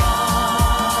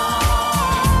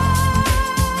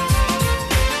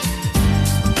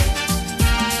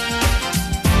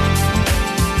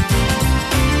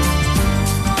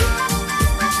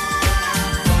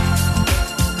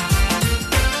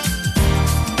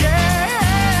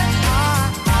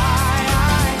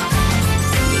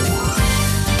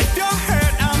 If you're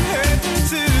hurt, I'm hurting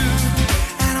too.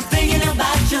 And I'm Thinking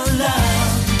about your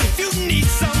love, if you need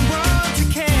someone to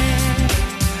care,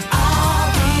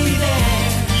 I'll be there.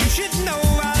 you should know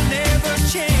I'll never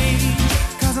change.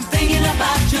 'Cause I'm Thinking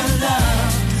about your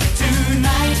love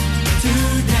tonight,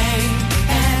 today,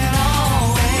 and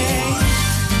always.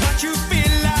 what you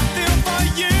feel, I feel for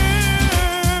you.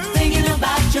 Thinking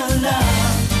about your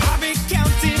love, I'll be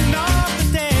counting all the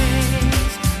days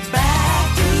back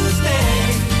to stay.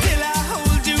 till I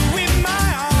hold you in my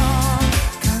arms.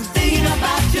 'Cause Thinking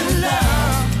about your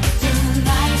love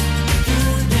tonight,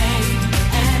 today,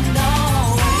 and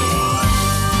always.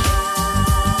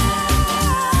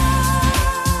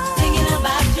 Thinking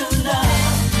about your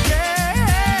love,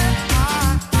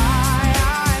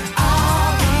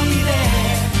 I'll be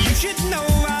there. you should know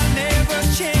I'll never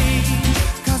change.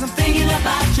 'Cause I'm Thinking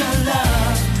about your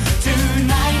love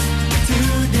tonight,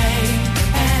 today,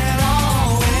 and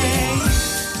always.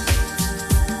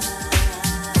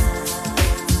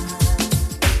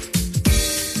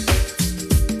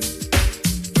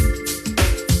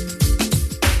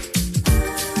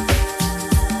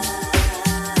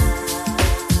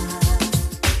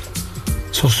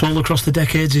 So Soul Across the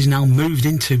Decades is now moved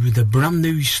into the brand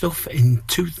new stuff in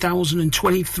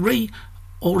 2023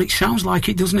 Or it sounds like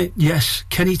it, doesn't it? Yes,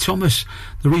 Kenny Thomas.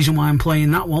 The reason why I'm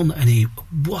playing that one, and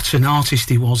what an artist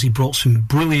he was. He brought some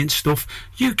brilliant stuff.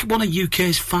 One of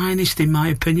UK's finest, in my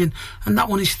opinion. And that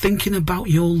one is Thinking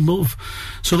About Your Love.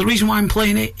 So the reason why I'm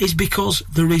playing it is because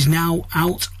there is now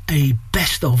out a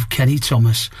best of Kenny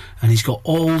Thomas, and he's got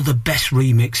all the best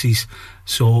remixes.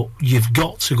 So you've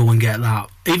got to go and get that,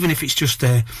 even if it's just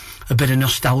a bit of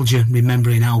nostalgia,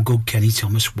 remembering how good Kenny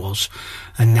Thomas was.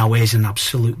 And now here's an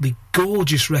absolutely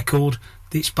gorgeous record.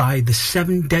 It's by the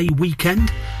 7 Day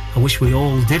Weekend. I wish we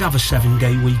all did have a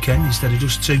 7-day weekend instead of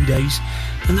just 2 days.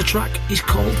 And the track is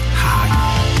called High.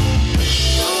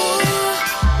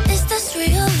 Ooh, is this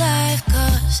real life?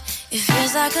 'Cause it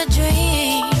feels like a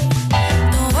dream.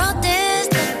 The world is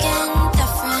looking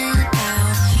different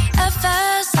now.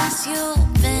 Ever since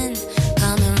you've been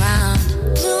coming round.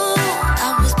 Blue,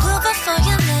 I was blue before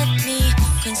you met me.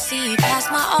 Can see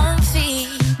past my own feet.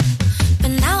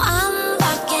 But now I'm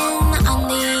walking on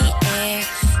the air.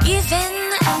 Even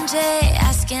MJ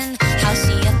asking how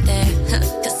she up there.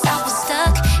 'Cause I was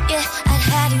stuck, yeah, I'd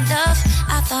had enough.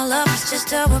 I thought love was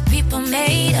just a word people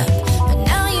made up. But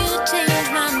now you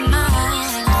changed my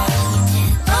mind.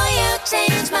 Oh, you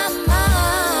changed my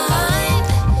mind.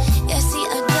 Yeah, see,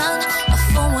 I've done a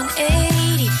full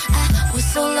 180. I was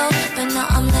so low, but now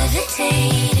I'm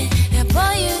levitating. Yeah,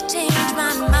 boy, you changed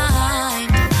my mind.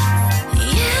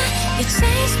 Yeah, you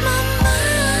changed my mind.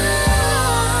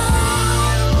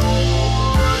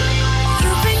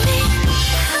 You bring me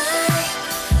high,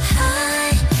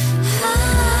 high,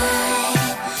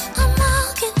 high. I'm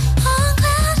walking on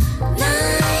cloud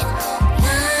nine,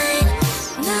 nine,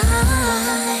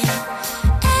 nine.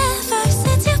 Ever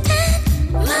since you've been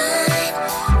mine,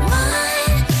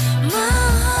 mine,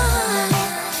 mine.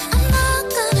 I'm not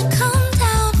gonna come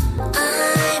down.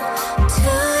 I'm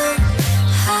too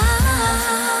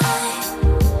high.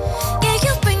 Yeah,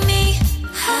 you bring me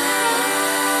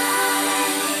high.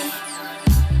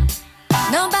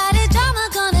 Nobody drama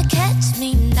gonna catch me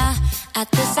now at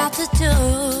this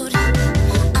altitude.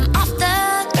 I'm off the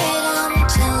grid, I'm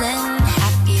chillin',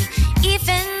 happy.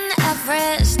 Even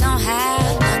Everest don't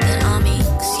have nothing on me.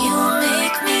 'Cause you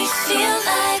make me feel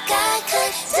like I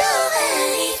could do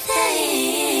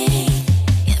anything.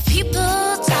 Yeah, people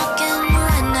talking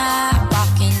when I'm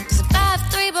walking. 'Cause I'm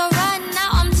 5'3", but right now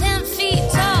I'm 10 feet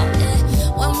tall. Yeah,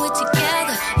 when we're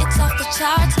together, it's off the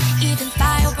charts. Even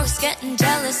fireworks getting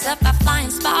jealous of our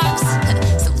flying sparks.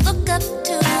 So look up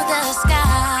to the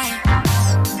sky.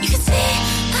 You can see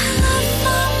I love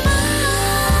my mind.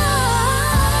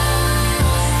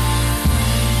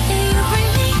 Yeah, you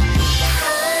bring me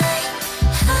high,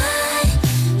 high,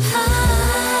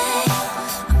 high.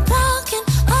 I'm walking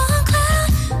on cloud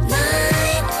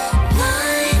nine,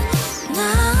 nine,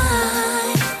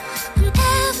 nine. And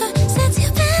ever since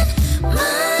you've been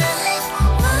mine,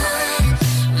 mine,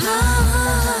 mine.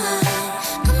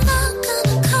 I'm not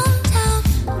gonna come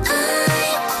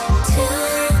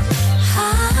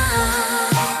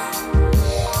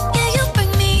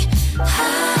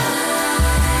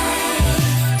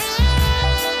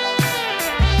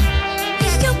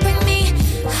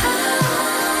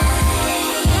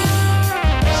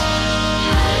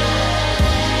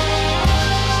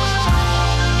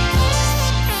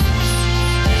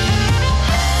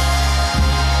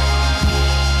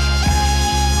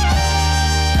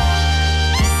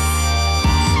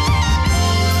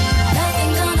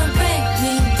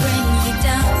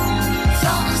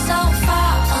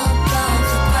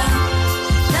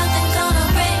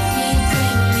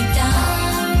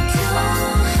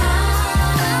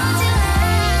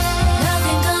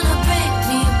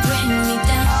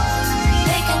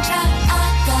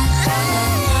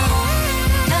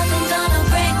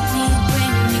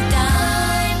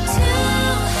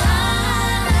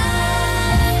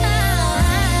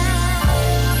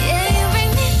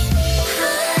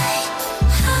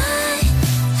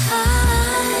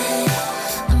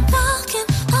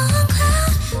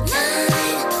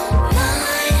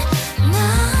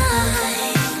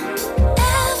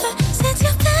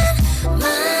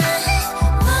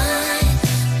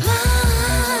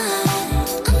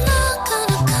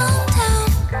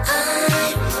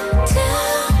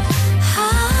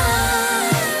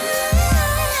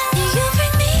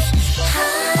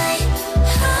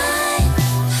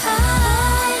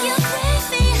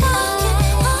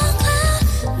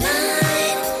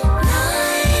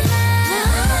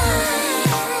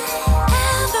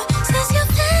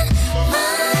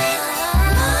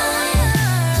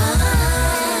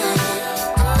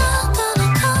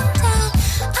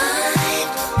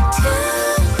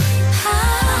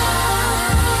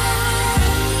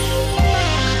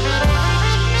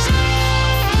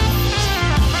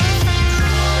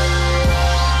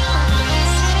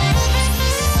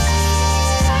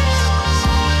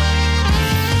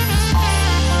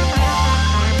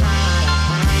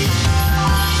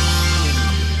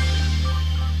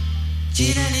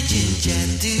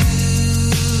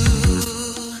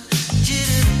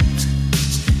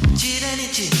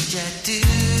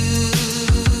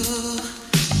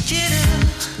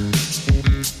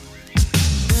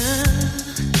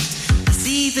I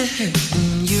see the hurt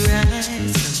in your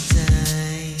eyes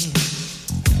sometimes.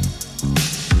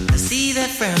 I see that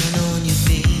frown on your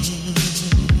face.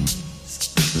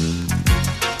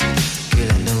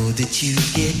 Girl, I know that you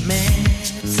get mad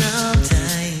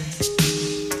sometimes,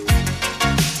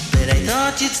 but I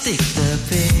thought you'd stick the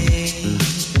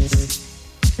pace.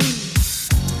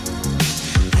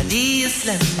 I did you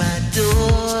slam my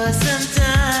door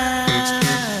sometimes,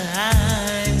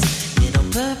 and on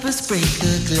purpose break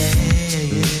a glass.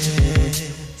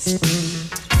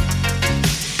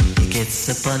 It gets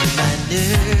up on my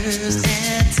nerves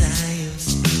at times,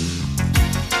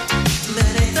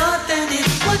 but I thought that it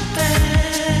would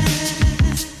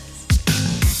pass.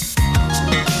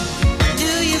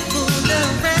 Do you fool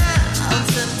around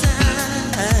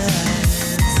sometimes?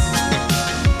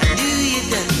 Do you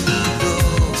done me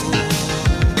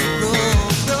wrong?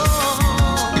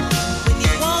 When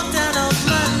you walked out of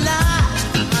my life,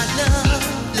 my love,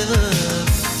 the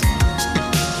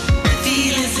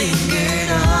feelings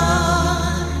lingered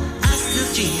on. I still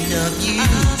dream of you,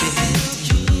 baby.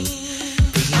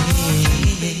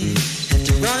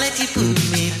 After all that you put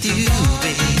me through,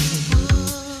 baby.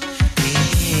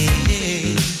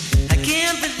 I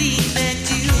can't believe that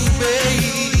you, babe.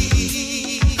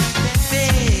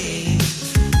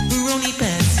 We're only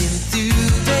passing through,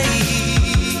 babe.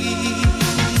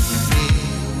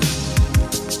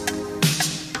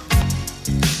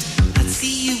 I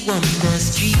see you on the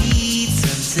street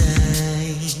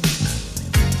sometimes.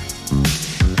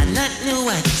 I not know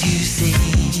what to say.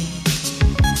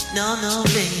 No, no,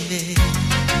 baby.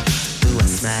 Though I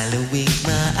smile and wink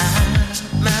my eye,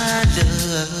 my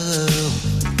love,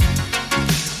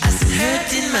 I still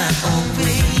hurt in my own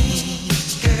way,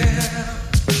 girl.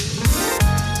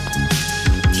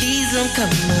 Please don't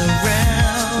come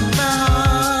around. My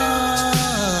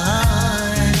heart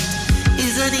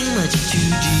is hurting much too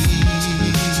deep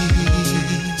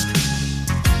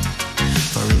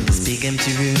for in this big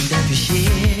empty room that we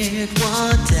shared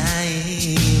one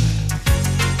time.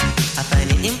 I find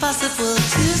it impossible to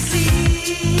sleep.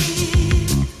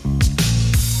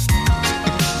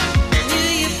 I knew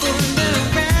you fooled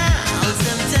around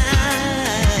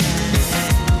sometimes.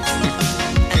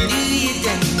 I knew you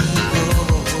done me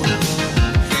wrong.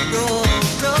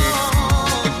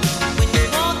 When you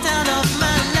walked out of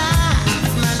my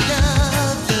life, my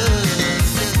love,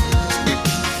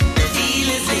 the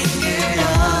feelings lingered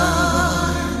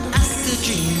on. I still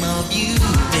dream of you,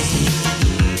 baby.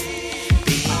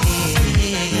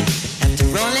 After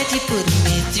all that you put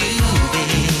me through,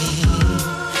 babe,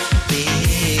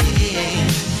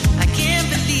 I can't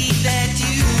believe that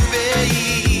you, babe,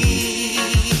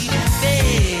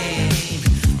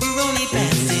 we're only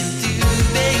passing through,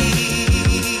 babe.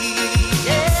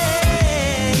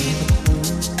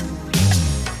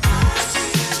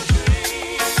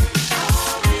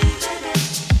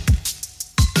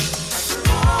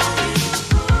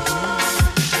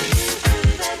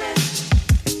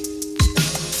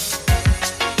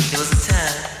 There was a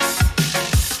time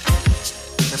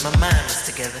when my mind was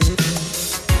together.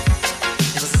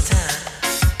 There was a time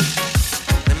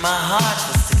when my heart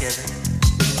was together.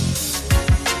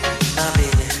 Ah,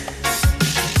 baby,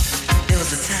 there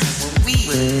was a time when we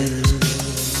were together.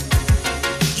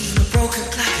 Even a broken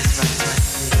clock is right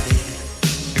twice a day, baby.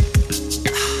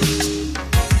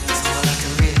 That's all I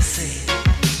can really say.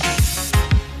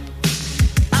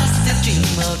 I still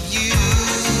dream of you.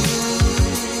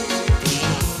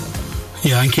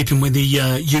 Yeah, and keeping with the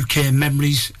UK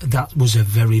memories, that was a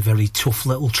very, very tough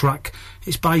little track.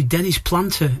 It's by Dennis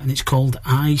Planter, and it's called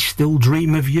I Still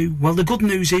Dream of You. Well, the good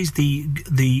news is the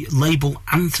label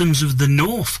Anthems of the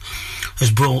North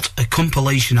has brought a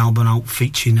compilation album out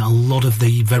featuring a lot of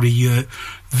the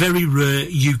very rare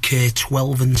UK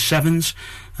 12 and 7s,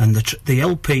 and the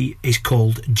LP is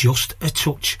called Just a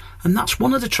Touch, and that's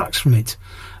one of the tracks from it.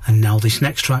 And now this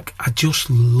next track, I just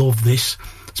love this.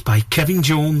 It's by Kevin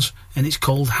Jones, and it's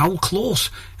called How Close.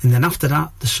 And then after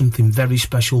that, there's something very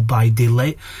special by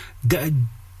Delona,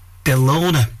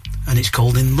 and it's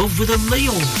called In Love with a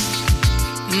Leo.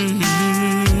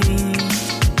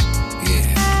 Yeah,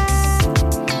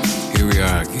 here we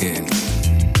are again.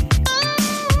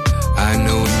 I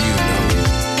know and you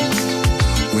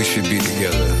know we should be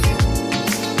together.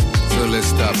 So let's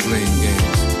stop playing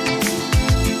games.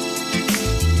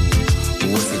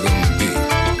 What's it gonna be?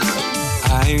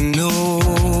 I know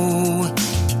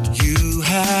you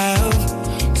have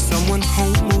someone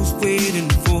home who's waiting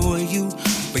for you.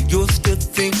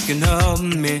 love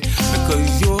me because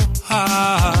your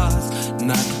heart's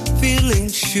not feeling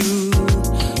true.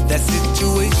 That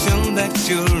situation that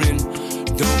you're in,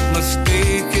 don't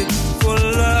mistake it for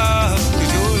love.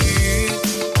 'Cause you're here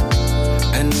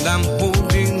and I'm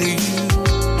holding you.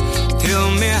 Tell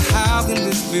me how can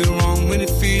this be wrong when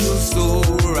it feels so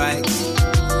right?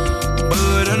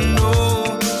 But I know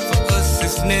for us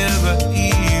it's never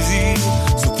easy.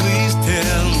 So please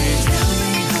tell me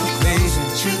how close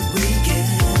should we get?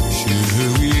 Should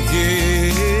we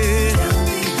get? Tell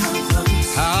me how close.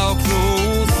 How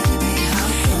close? Baby, how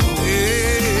close?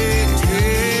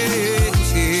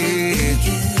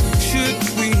 Should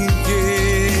we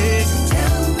get?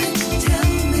 Tell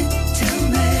me.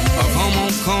 Oh, come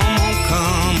on,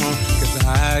 'cause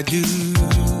I do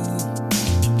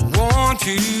want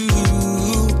to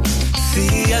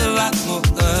see a lot more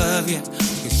of you.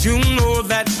 'Cause you know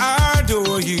that I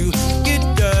adore you. It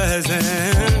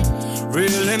doesn't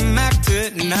really matter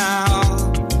now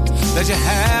that you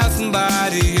have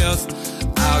somebody else.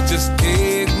 I'll just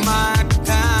take my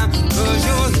time 'cause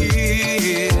you're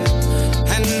here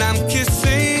and I'm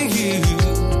kissing you.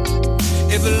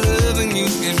 If loving you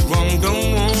is wrong, don't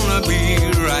wanna be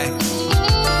right.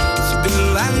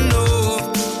 Still I know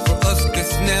for us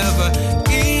it's never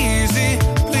easy.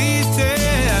 Please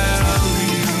tell me,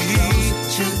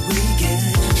 should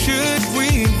we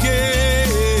get?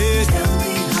 Tell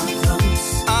me how close.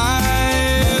 I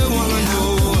wanna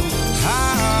know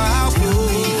how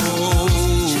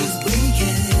close. Should we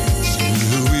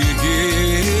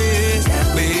get?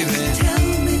 Baby,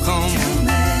 come on.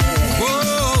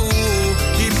 Whoa,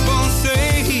 keep on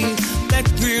saying that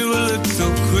we're a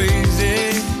little crazy.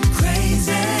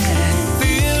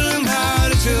 Feeling about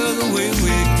each other the way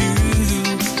we do.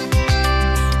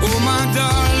 Oh my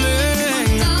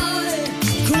darling,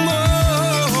 come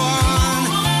on,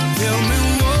 tell me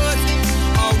what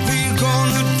are we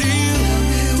gonna do?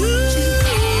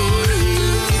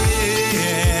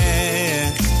 Yeah.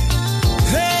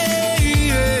 Hey,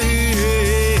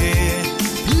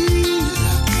 please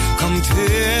come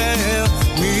tell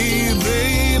me,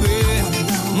 baby.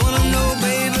 Wanna know,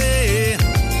 baby.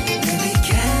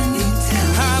 Can you tell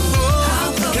how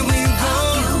close can we go?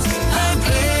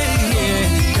 Hey,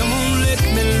 come on, let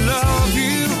me love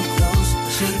you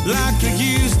like I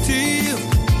used to.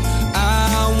 I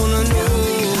wanna know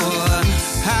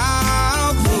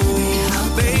how close,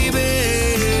 baby.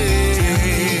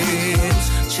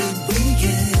 Should we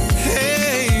get?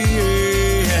 Hey,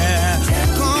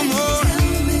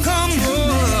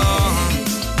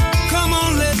 come on,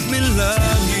 let me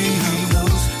love you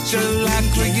just like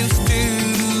we used to.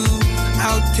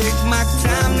 I'll take my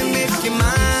time to make you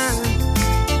mine.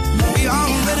 We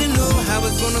already know how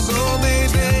it's gonna go,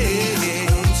 baby.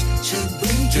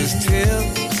 Just tell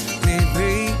me,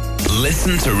 baby.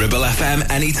 Listen to Ribble FM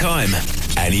anytime,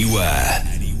 anywhere.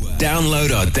 Download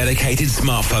our dedicated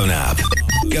smartphone app.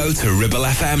 Go to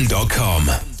ribblefm.com.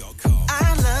 I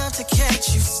love to catch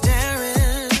you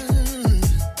staring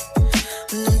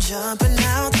when I'm jumping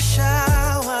out the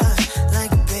shower,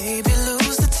 like baby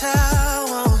lose the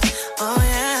towel. Oh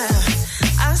yeah,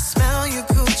 I smell your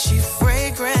Gucci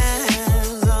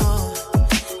fragrance. Oh,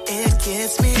 it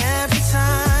gets me every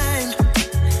time.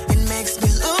 It makes me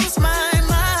lose my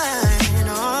mind.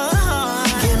 Oh,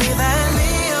 give me that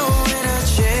Leo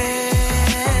energy,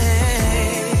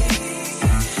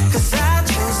 'cause I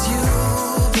chose you,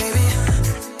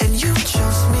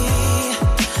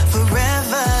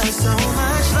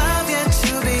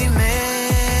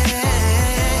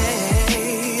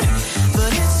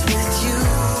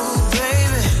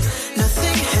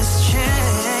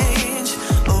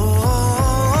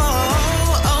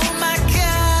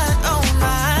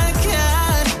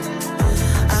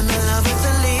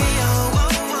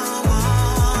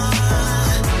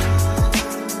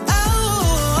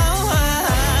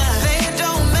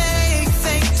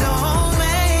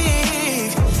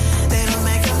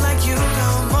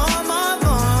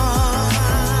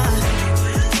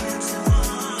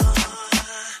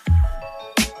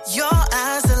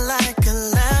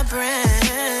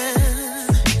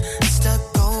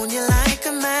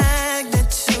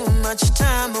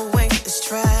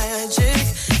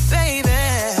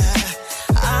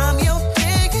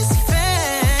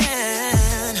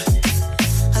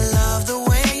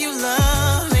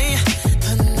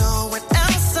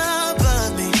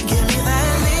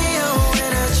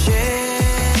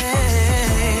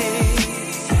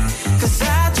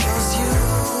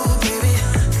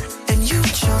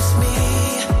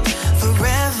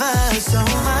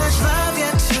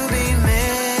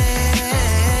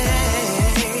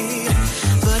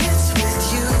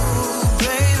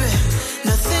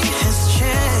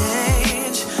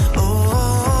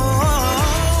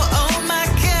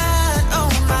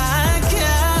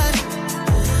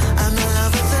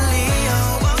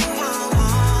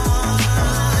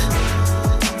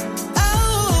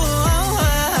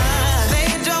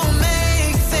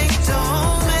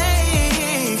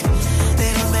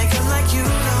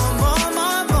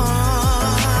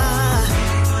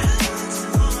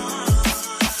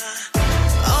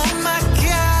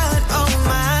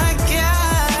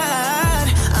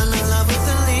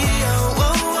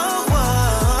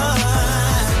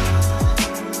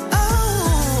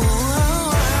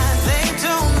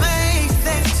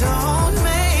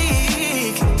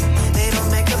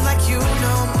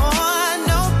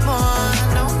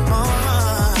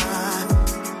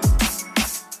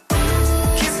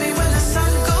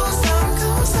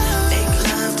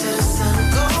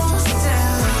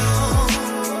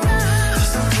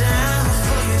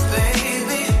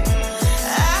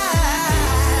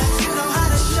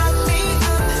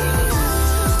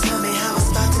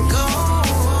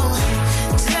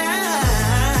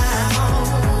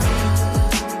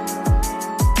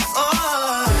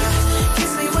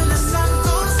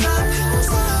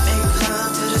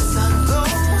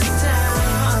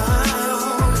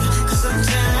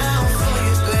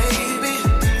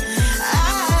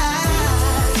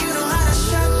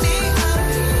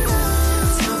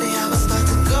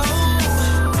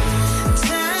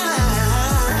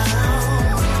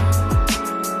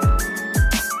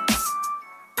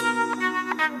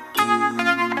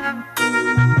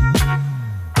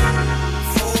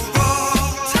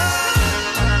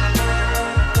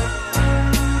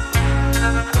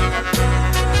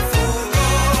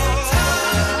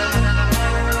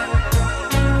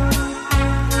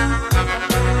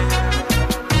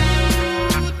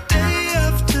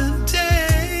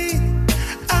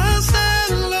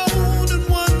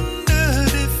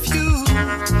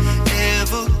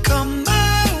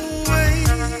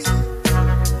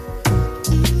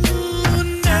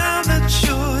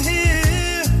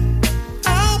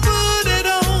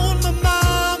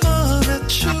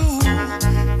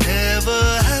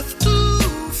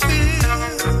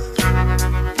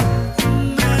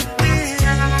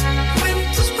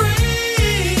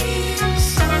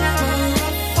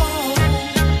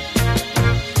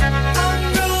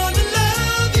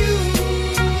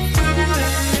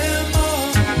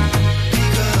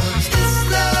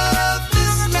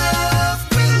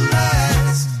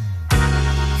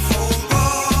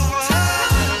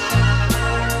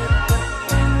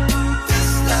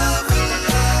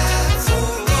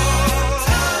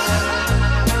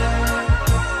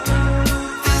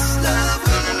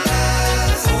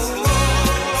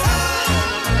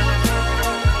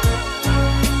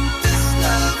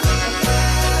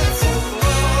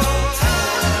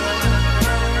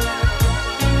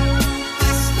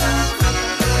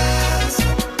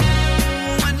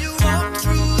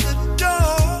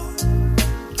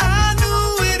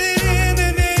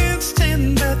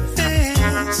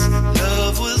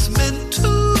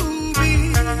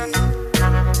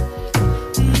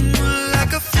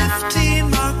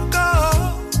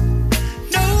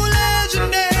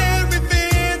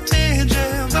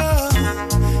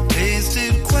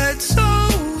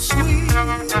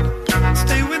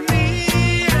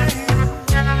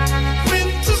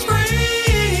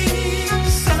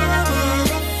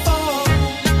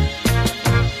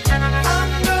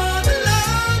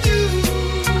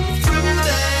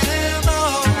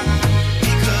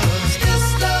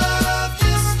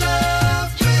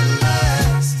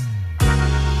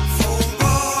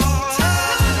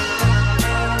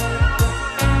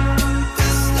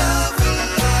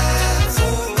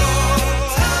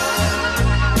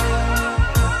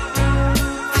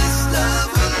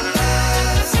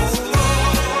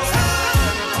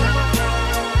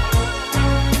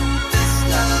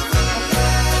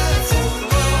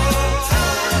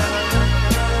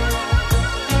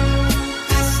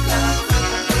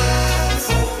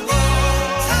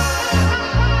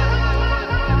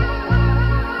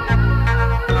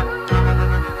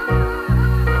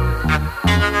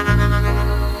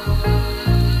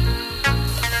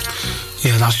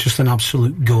 Just an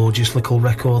absolute gorgeous little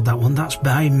record, that one. That's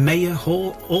by Maya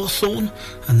Hawthorne,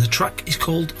 and the track is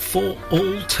called For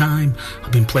All Time.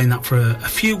 I've been playing that for a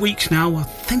few weeks now. I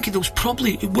think it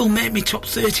will make me top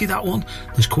 30, that one.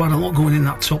 There's quite a lot going in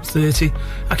that top 30.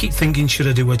 I keep thinking, should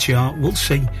I do a chart? We'll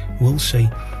see.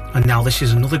 And now this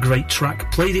is another great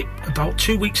track. Played it about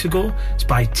 2 weeks ago. It's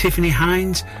by Tiffany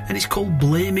Hines, and it's called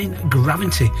Blaming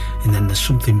Gravity. And then there's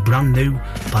something brand new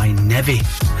by Nevi,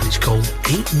 and it's called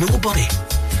Ain't Nobody.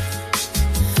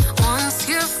 Once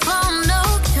you're from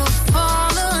no, you'll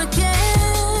fall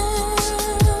again.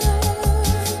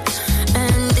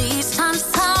 And these times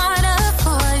harder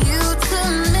for you to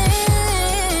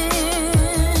mend.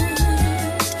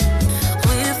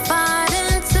 We're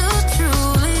fighting to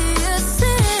truly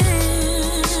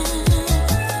ascend,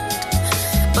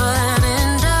 but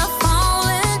end up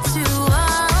falling to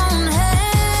our own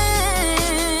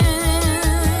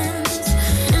hands.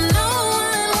 And no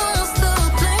one wants the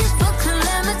blame for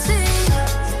calamity,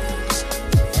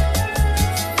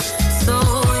 so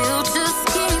we'll just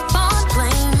keep on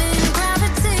blaming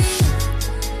gravity.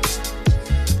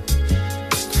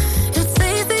 It's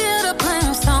easier to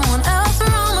blame someone else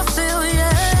for all the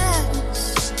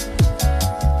failures,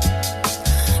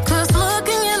 'cause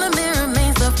looking in the mirror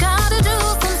means I've gotta do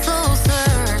some soul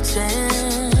searching.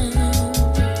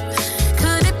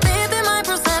 Could it be that my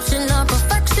perception of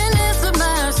perfection is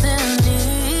submersing me?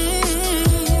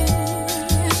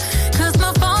 'Cause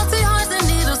my faulty heart's in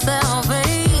need of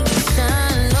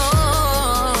salvation. Oh.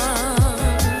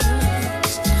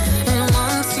 And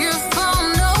once you fall,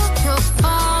 no, you'll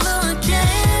fall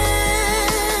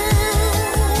again.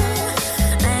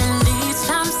 And each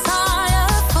time's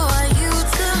harder for you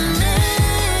to mend.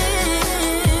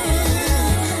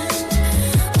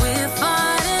 We're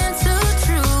fighting to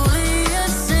truly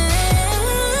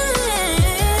ascend,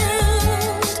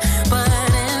 but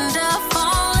end up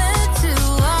falling to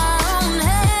our own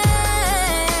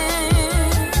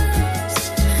hands.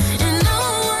 And no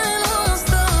one wants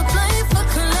the blame for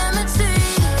calamity,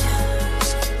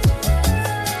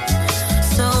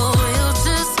 so we'll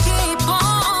just keep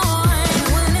on.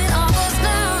 When it all goes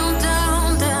down, down,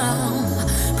 down,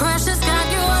 pressure's got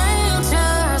you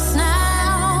anxious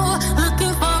now,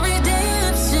 looking for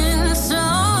redemption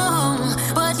song,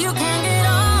 but you can't get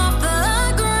off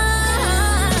the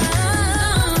ground.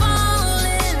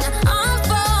 I'm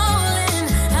falling,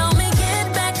 help me get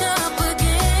back up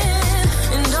again.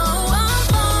 And oh, I'm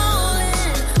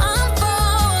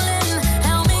falling,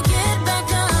 help me get back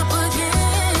up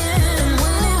again. And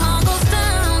when it all goes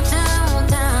down, down,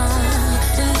 down,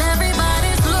 and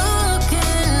everybody's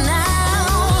looking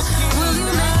now, will you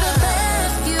make the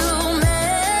best you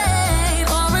made,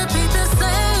 or repeat the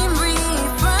same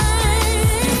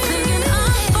refrain? You're singing,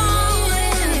 I'm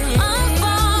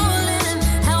falling,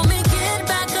 help me get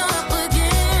back up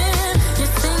again.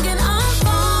 You're singing, I'm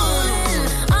falling,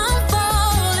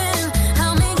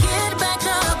 help me get back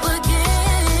up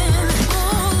again.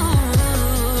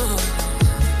 Ooh.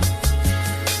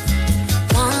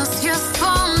 Once you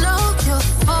fall, no, you'll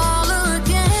fall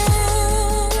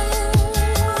again.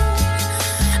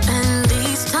 And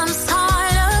these times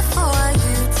harder for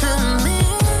you to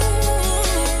mend.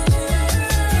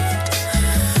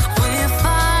 We're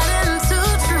fighting to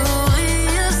truly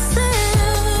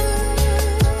ascend,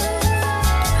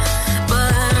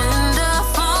 but end up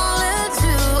falling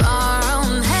to our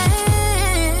own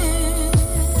hands.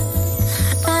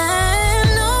 And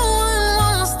no one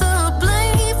wants the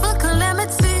blame for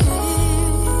calamity,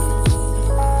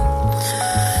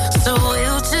 so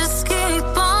we'll just keep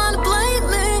on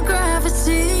blaming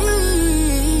gravity.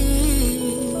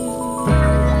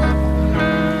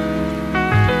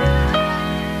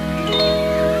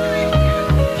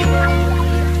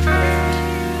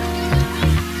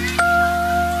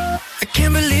 I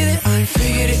can't believe that I ain't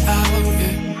figured it out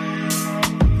yet.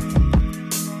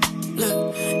 Look,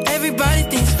 everybody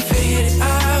thinks I figured it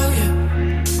out yet.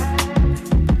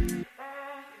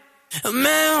 I'm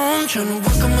at home trying to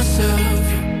work on myself,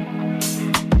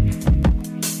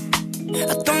 yeah.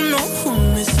 I don't know who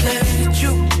misled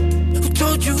you, who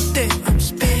told you that I'm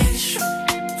special,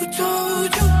 who told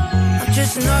you I'm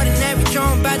just an ordinary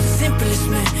drawing by the simplest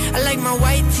man. I like my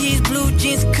white tees, blue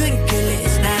jeans, couldn't care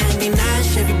less. 99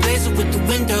 Chevy Blazer with the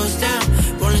windows down,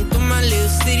 rolling through my little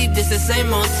city, this the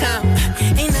same old town.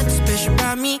 Ain't nothing special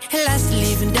about me, hell I still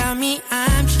even doubt me.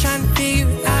 I'm just trying to figure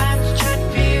it out.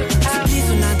 So please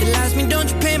don't idolize me, don't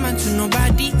you pay mind to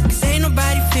nobody, 'cause ain't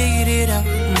nobody figured it out.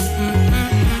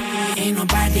 Ain't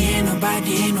nobody, ain't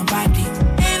nobody, ain't nobody,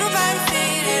 ain't nobody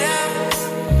figured it out.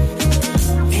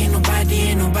 Ain't nobody,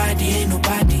 ain't nobody, ain't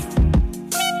nobody.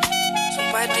 So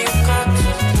why do you come to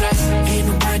the place? Ain't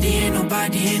nobody,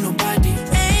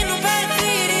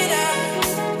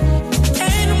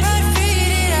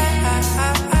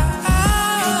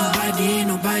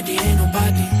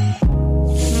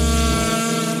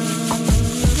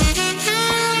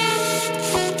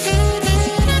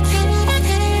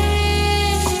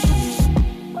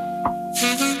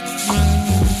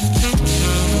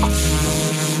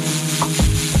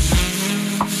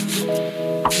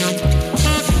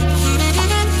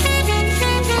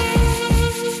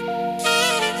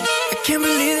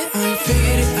 that I ain't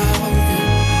figured it out yet.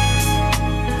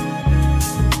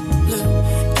 Look,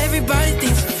 everybody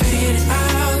thinks I figured it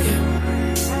out, yeah.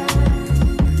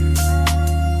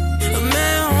 But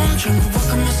man, I'm trying to work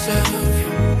on myself,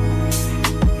 yeah.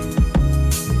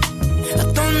 I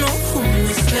don't know who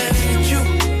misled you,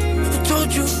 who told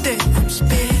you that I'm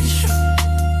special.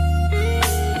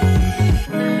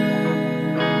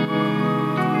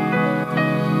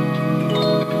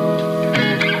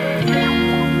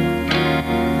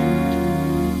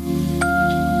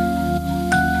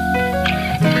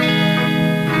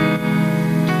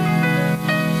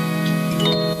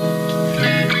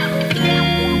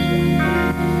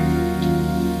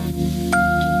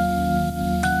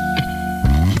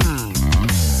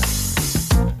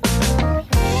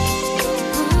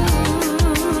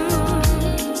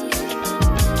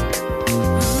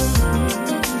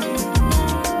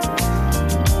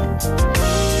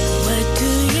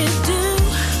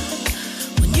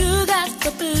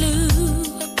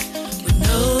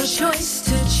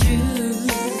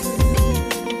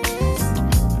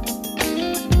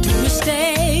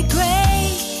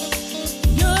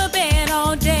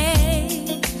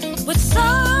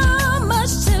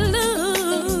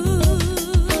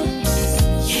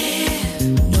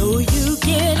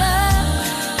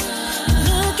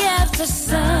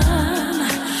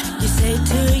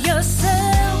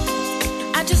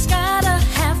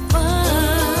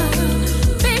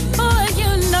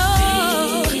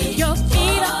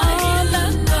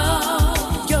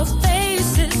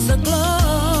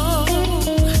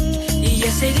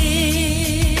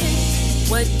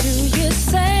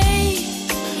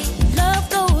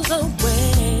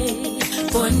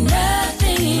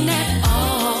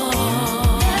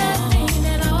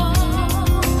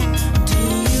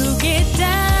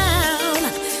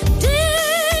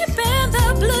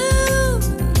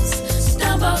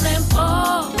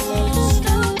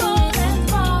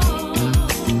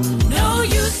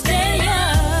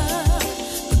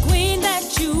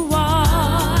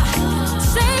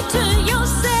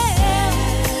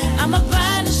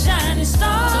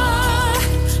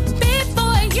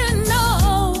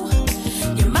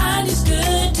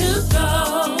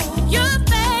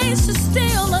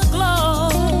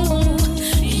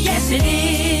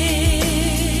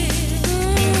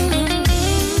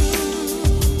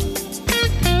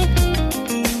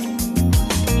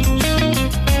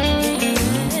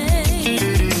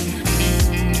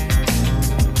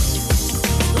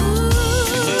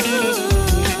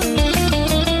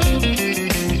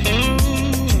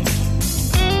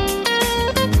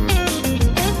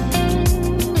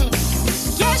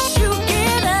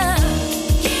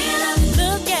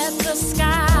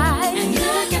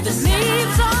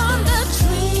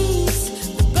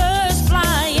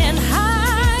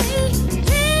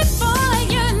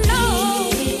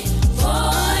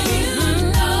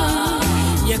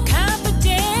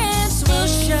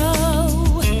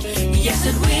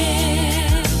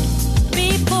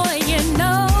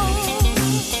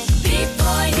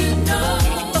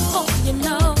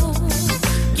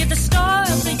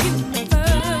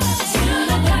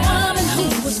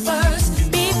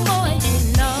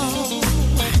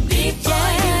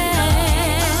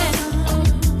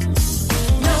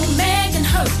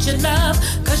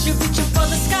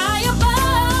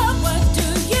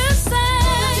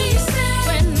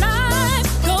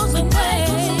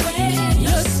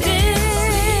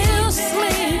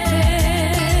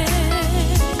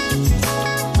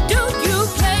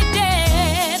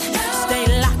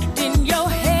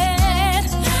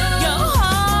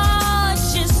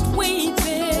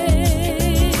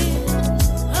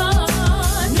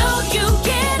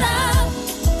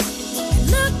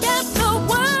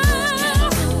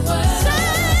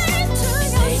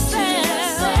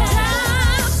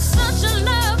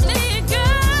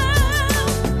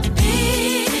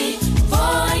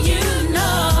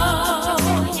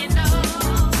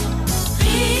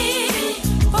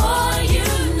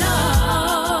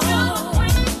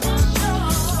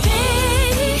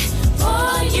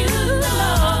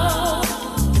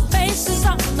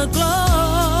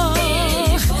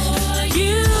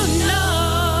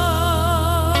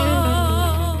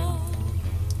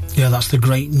 The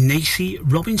great Nacy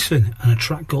Robinson and a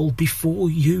track called Before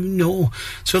You Know.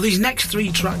 So these next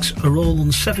three tracks are all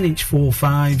on 7-inch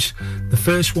 4.5s. The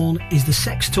first one is the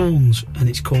Sextones and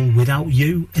it's called Without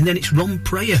You, and then it's Ron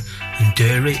Prayer and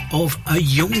Diary of a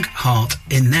Young Heart,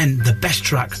 and then the best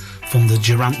track from the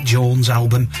Geraint Jones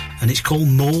album and it's called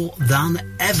More Than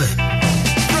Ever.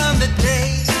 From the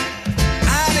day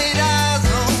I laid eyes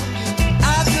on you,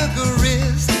 I took a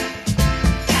risk.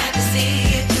 Had to see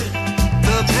it through.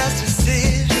 The best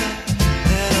decision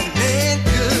that I made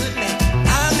good.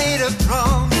 I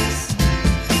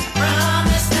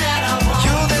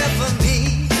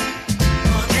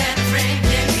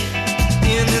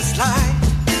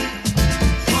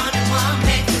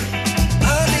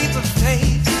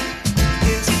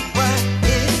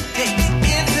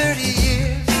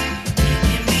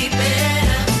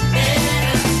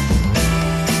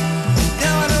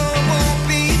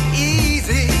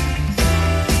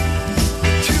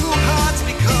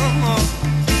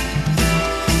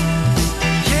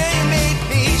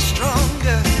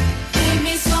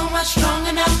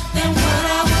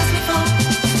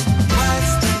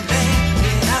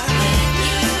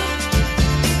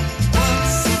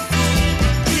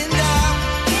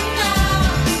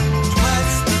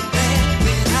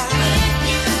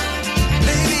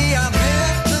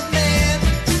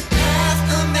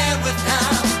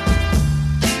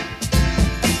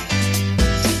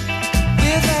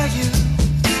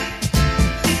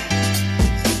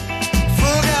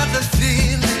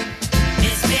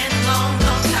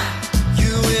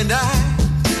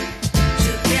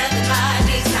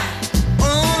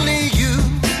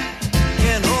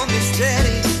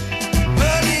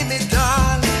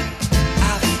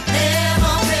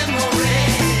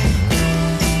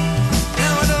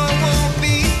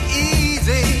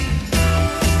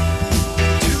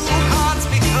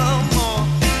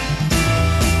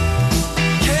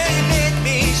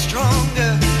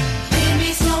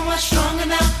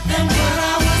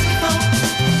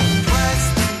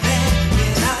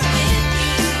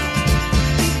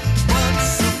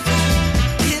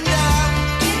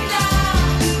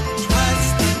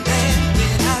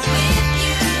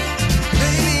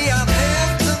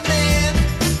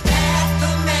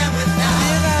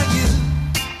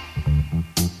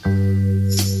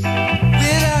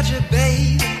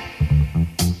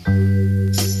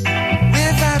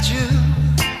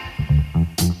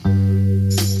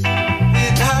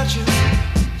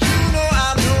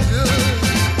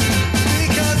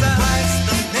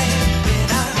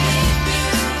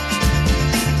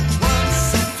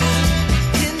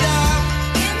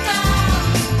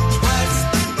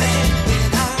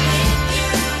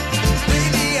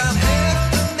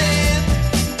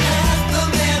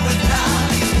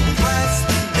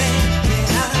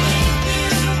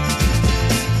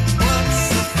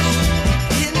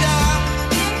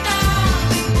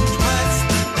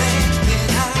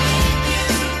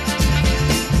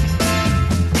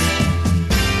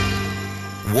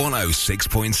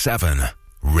 106.7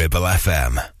 Ribble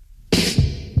FM.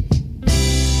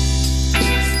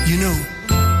 You know,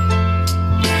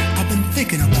 I've been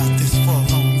thinking about this for a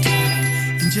long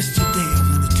time, and just today I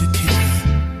wanted to tell you.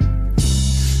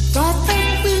 Thought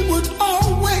that we would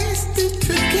always be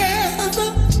together,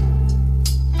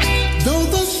 though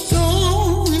the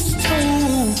story is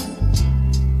told.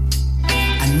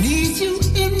 I need you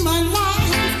in my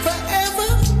life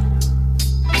forever,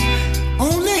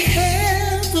 only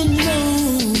heaven knows.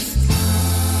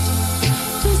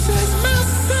 This is my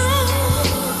song,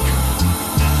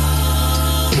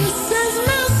 this is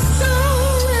my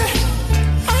story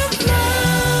of love.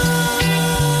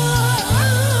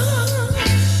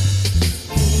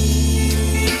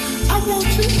 I want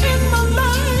you in my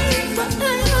life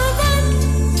forever.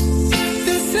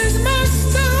 This is my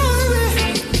story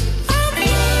of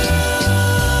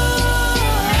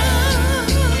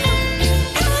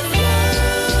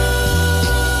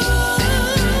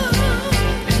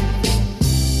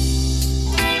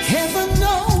Heaven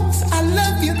knows I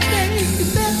love you, baby.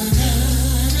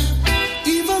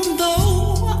 Even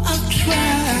though I've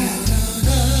tried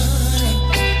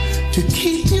to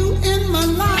keep you in my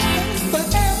life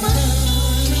forever,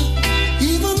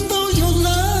 even though your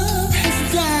love has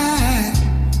died.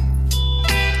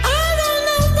 I don't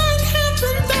know what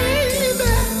happened,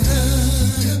 baby,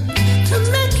 to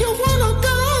make you wanna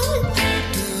go.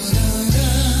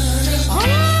 All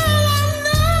I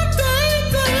know,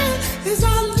 baby, is I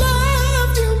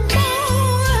love you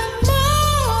more and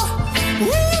more.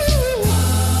 Woo.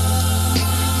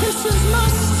 This is my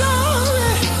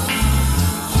story.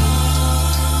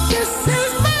 This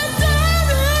is my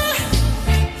story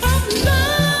of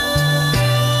love.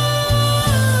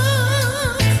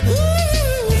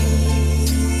 Ooh.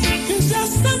 Is there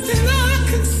something I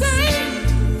can say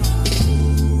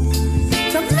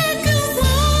to make you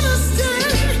wanna stay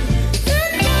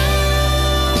in love?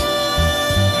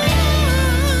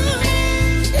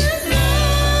 In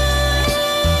love.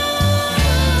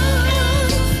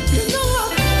 You know I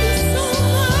love you so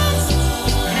much.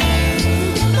 You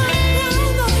got my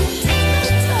crown on your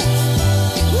touch.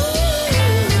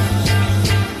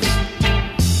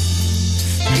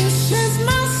 This is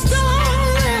my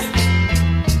story.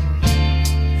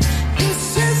 This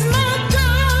is my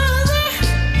diary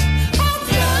of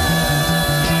love.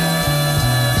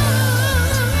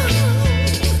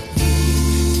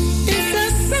 Is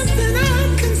there something I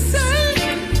can say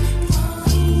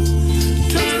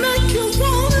to make you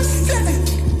wanna stay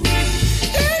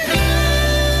in love?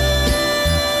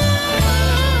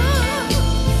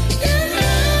 In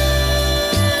love.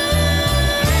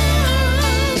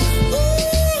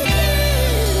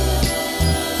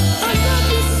 I love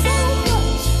you so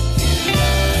much.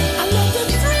 I love the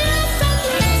thrills and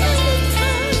the tender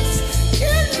touch.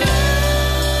 In love.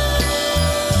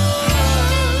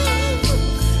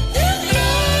 In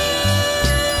love.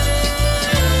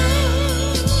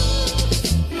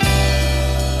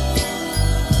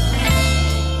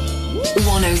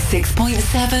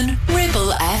 106.7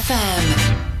 Ribble FM.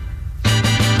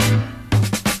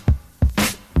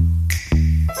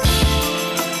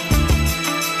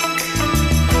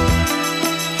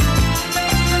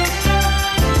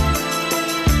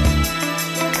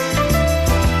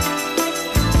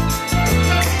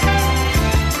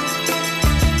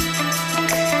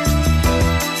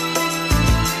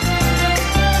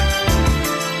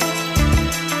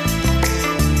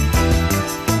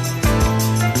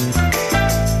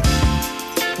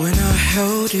 When I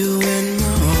held you in my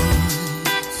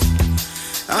arms,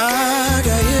 I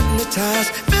got hypnotized,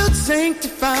 felt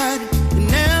sanctified,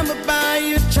 enamored by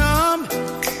your charm.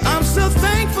 I'm so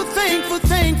thankful, thankful,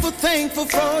 thankful, thankful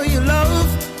for your love.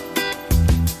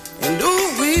 And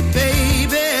ooh, wee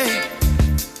baby,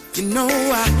 you know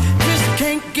I just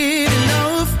can't get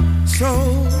enough. So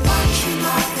want you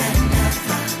more than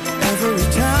ever, every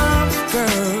time,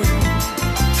 girl.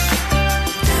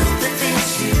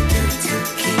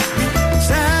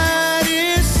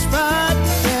 Satisfied,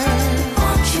 yeah.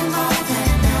 Want you more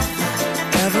than ever,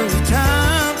 every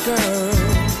time, girl.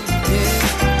 Yeah.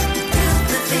 Do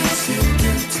the things you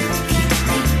do to keep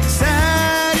me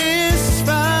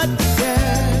satisfied,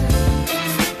 yeah.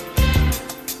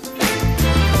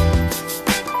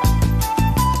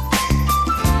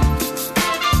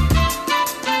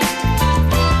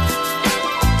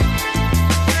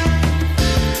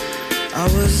 I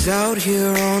was out here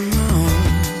on my own,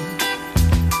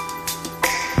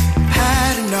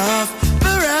 had enough,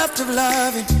 bereft of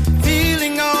loving,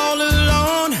 feeling all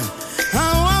alone.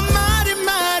 Oh, I'm mighty,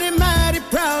 mighty, mighty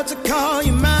proud to call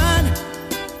you mine.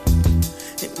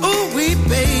 And ooh, wee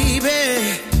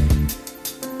baby,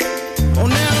 I'll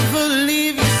never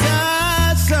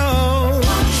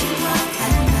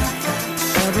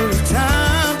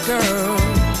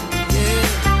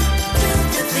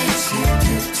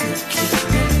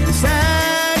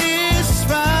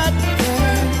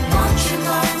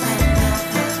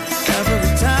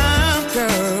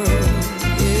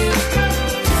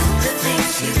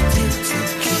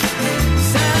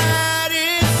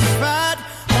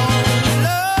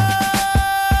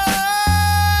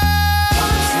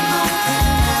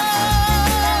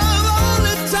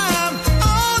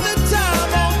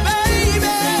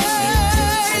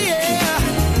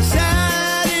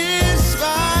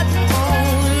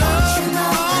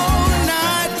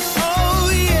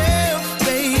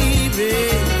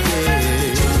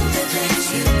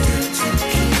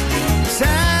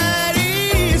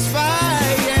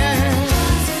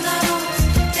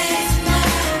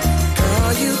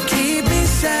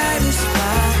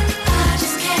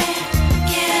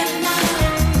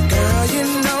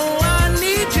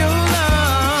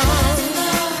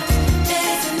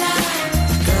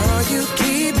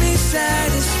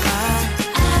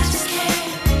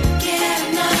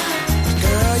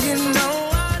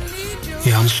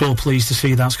I'm so pleased to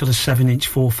see that's got a 7-inch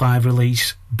 4.5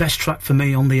 release. Best track for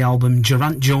me on the album,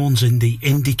 Geraint Jones and the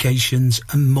Indications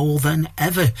and More Than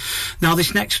Ever. Now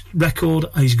this next record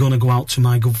is going to go out to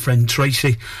my good friend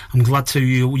Tracy. I'm glad to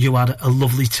you had a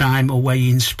lovely time away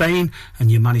in Spain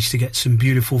and you managed to get some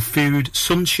beautiful food,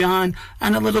 sunshine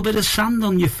and a little bit of sand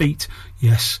on your feet.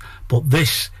 Yes, but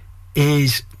this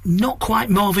is not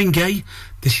quite Marvin Gaye.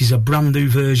 This is a brand new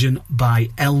version by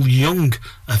L. Young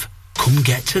of Come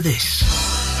Get to This.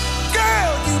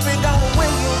 Girl, you've been gone away a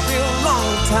real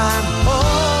long time.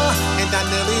 Oh, and I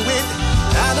nearly went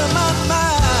out of my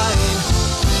mind.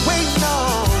 Waiting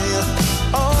on you.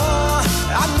 Oh,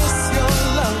 I miss your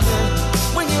loving.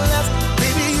 When you left,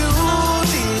 baby, you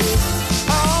did.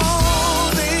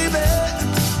 Oh, baby,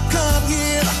 come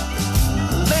here.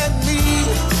 Let me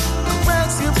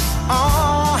caress you.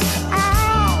 Oh,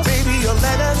 baby, your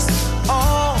letters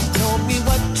all told me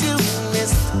what you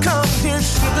missed. Come here,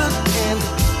 sugar, and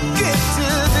get to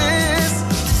this.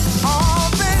 Oh,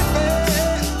 baby,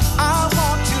 I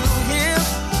want you here.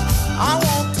 I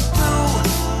want to do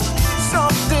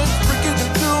something for you to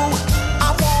do. I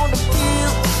want to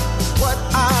feel what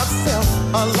I felt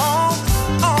along.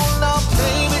 Oh, now,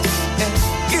 baby, and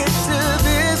get to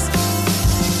this.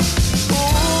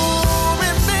 Oh,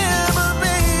 remember,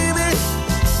 baby,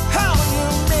 how you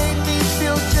made me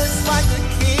feel just like a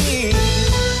king.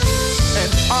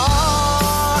 And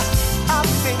I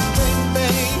think,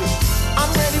 baby, I'm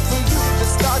ready for you to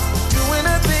start doing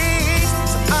the things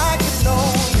so I can know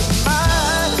you're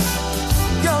mine.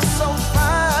 You're so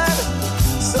fine,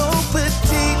 so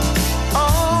petite.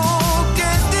 Oh,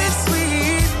 candy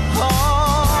sweet.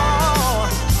 Oh,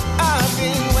 I've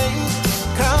been waiting.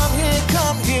 Come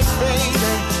here,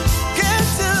 baby. Get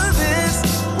to this.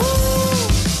 Woo.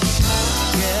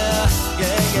 Yeah.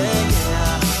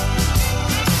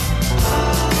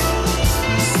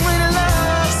 Sweet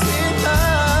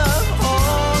love,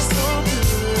 oh, so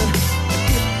good.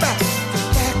 Get back,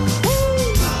 woo.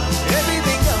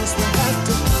 Everything else will have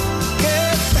to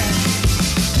get back.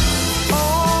 Oh,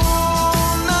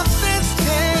 nothing's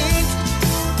changed.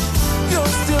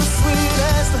 You're still sweet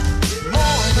as the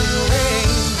morning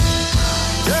rain.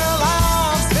 Girl,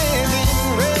 I'm standing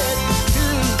ready to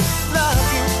love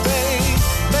you, babe.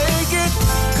 Make it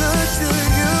good to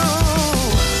you.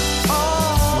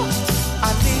 Oh, I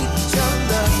need your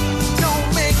love. Don't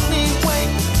make me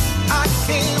wait. I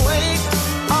can't wait.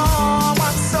 Oh,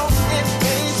 I'm so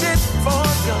impatient for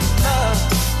your love.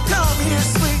 Come here,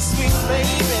 sweet, sweet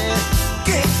baby.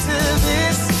 Get to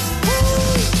this. Woo.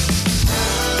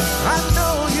 I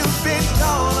know you've been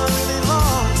gone a really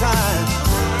long time.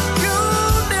 You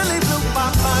nearly blew my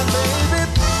mind, baby.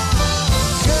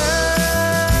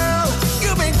 Girl,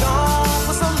 you've been gone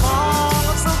for so long.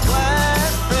 I'm so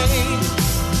glad, babe.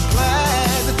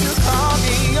 Glad that you called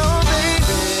me your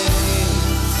baby.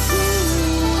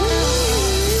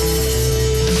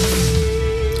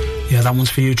 Yeah, that one's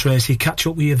for you, Tracy. Catch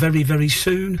up with you very, very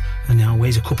soon. And now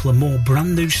here's a couple of more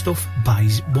brand new stuff.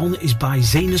 One is by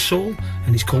Xena Soul,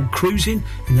 and it's called Cruising.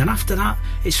 And then after that,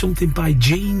 it's something by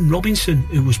Gene Robinson,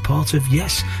 who was part of,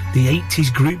 yes, the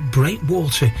 80s group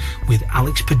Breakwater, with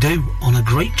Alex Perdue on a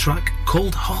great track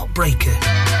called Heartbreaker.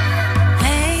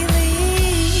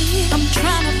 Lately, I'm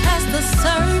trying to pass the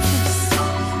surface.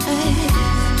 Hey,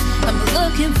 I'm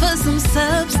looking for some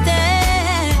substance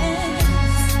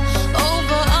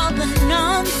over all the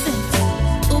nonsense.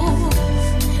 Ooh,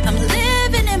 I'm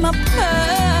living in my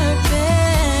purpose.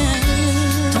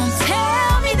 Don't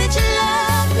tell me that you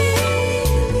love me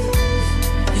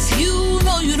if you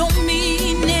know you don't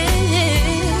mean it.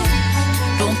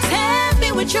 Don't tempt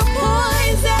me with your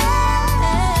poison.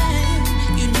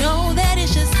 You know that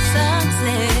it's just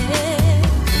sunset.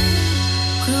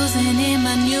 Cruising in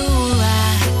my new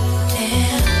ride.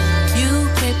 Yeah, you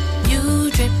grip, you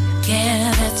drip.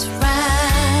 Yeah, that's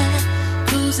right.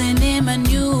 Cruising in my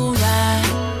new ride.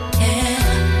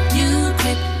 Yeah, you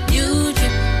grip,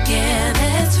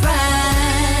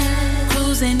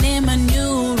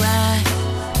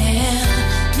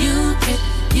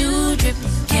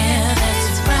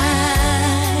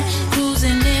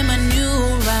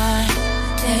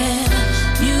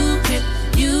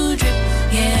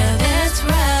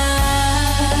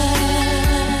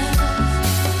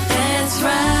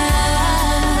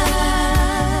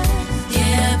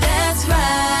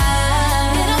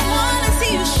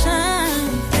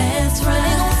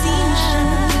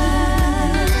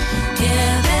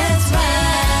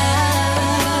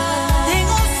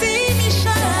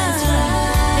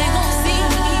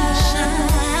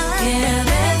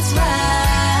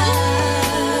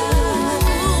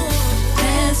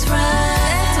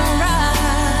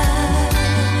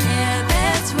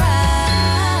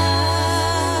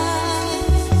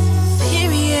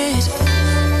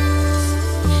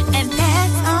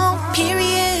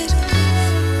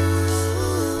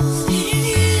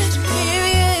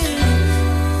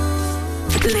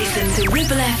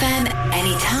 Ribble FM,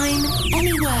 anytime,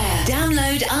 anywhere.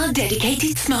 Download our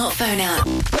dedicated smartphone app.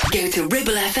 Go to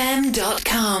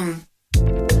ribblefm.com.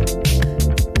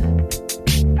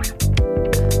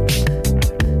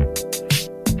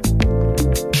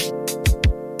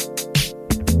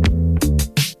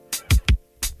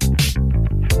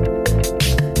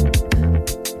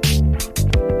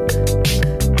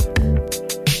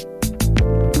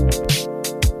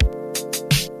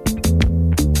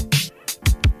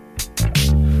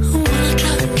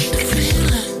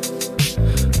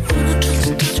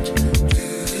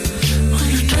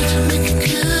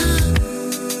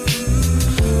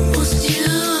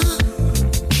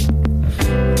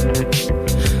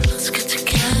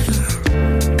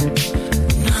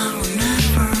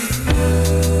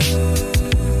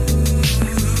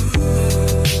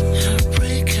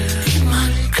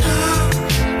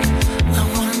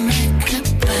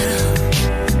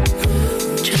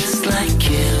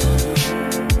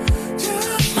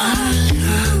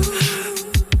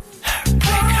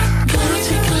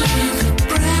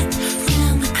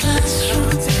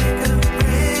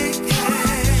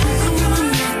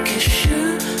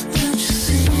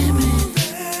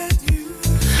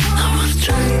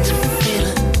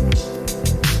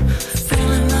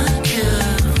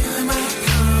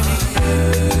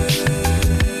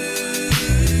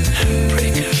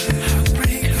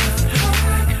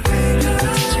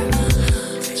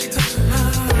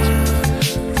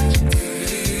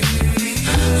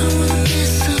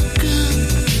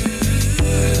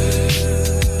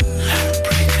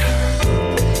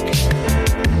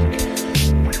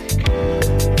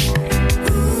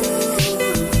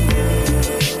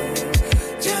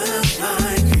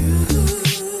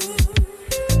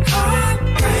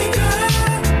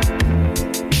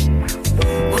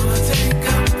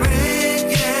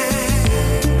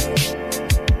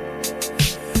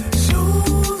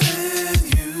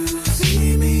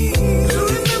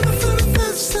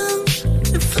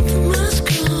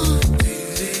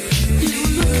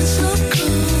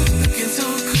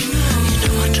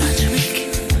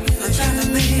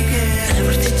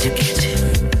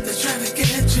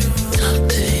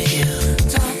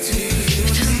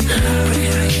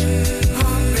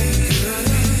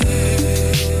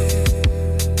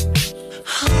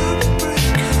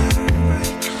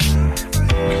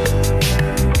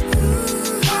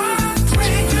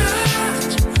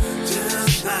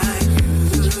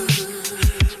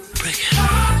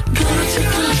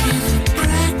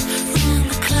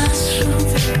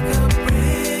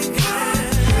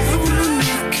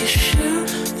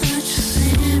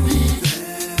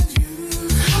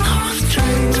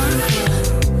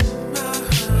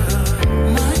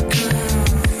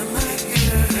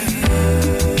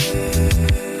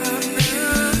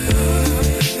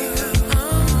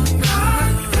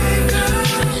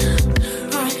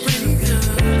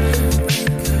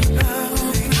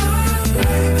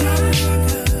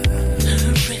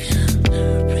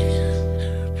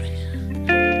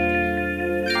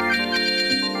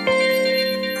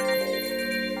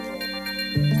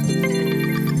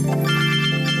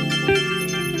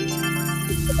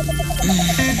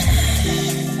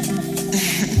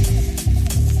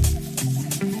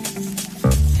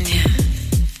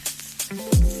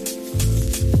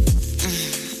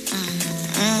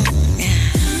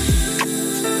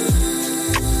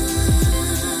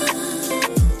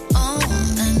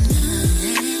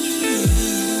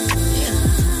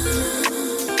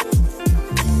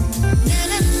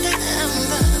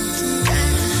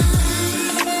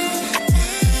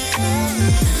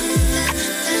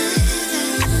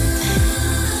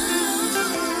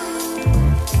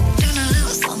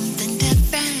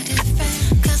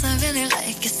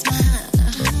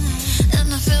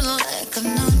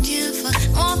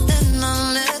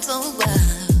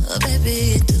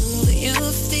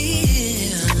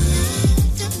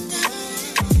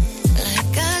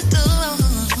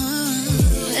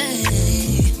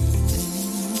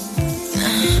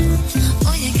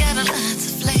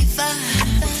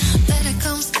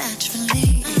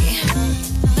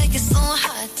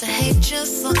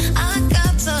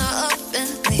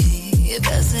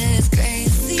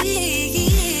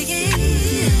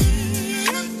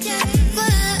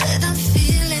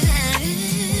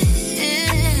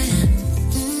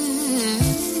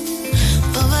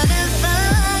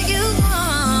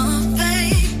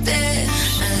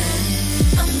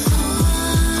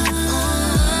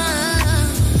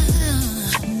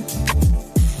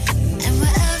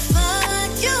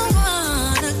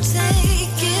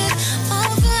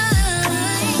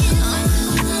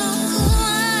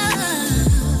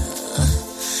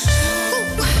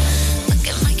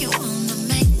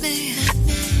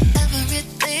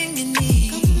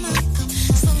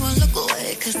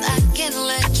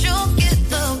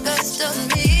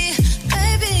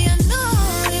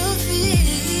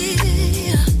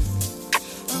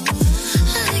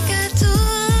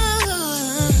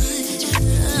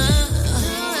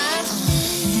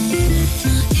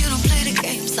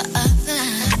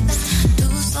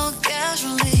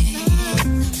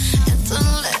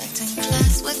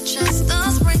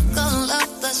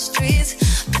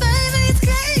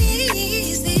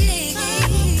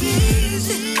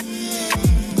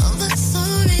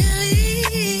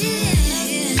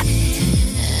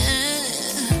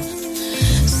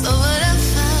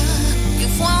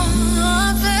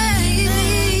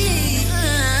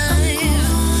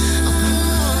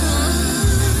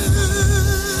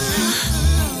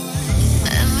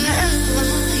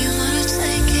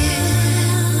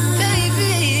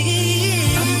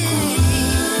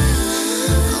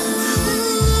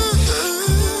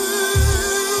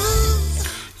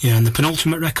 Yeah, and the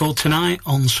penultimate record tonight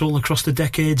on Soul Across the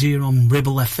Decades here on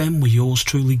Ribble FM with yours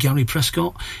truly, Gary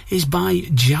Prescott, is by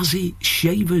Jazzy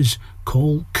Shavers,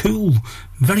 called Cool.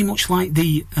 Very much like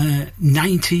the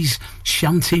 90s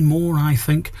Shanty Moore, I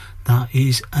think. That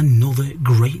is another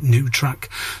great new track.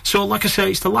 So, like I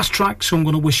say, it's the last track, so I'm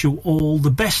going to wish you all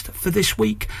the best for this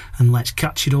week, and let's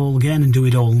catch it all again and do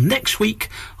it all next week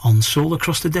on Soul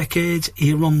Across the Decades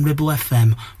here on Ribble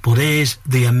FM. But here's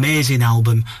the amazing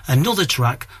album, another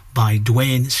track by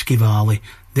Dwayne Skivali.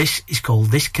 This is called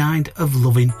This Kind of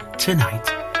Loving Tonight.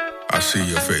 I see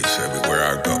your face everywhere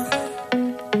I go,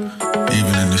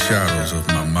 even in the shadows of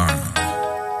my mind.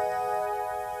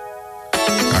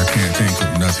 I can't think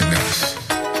of nothing else.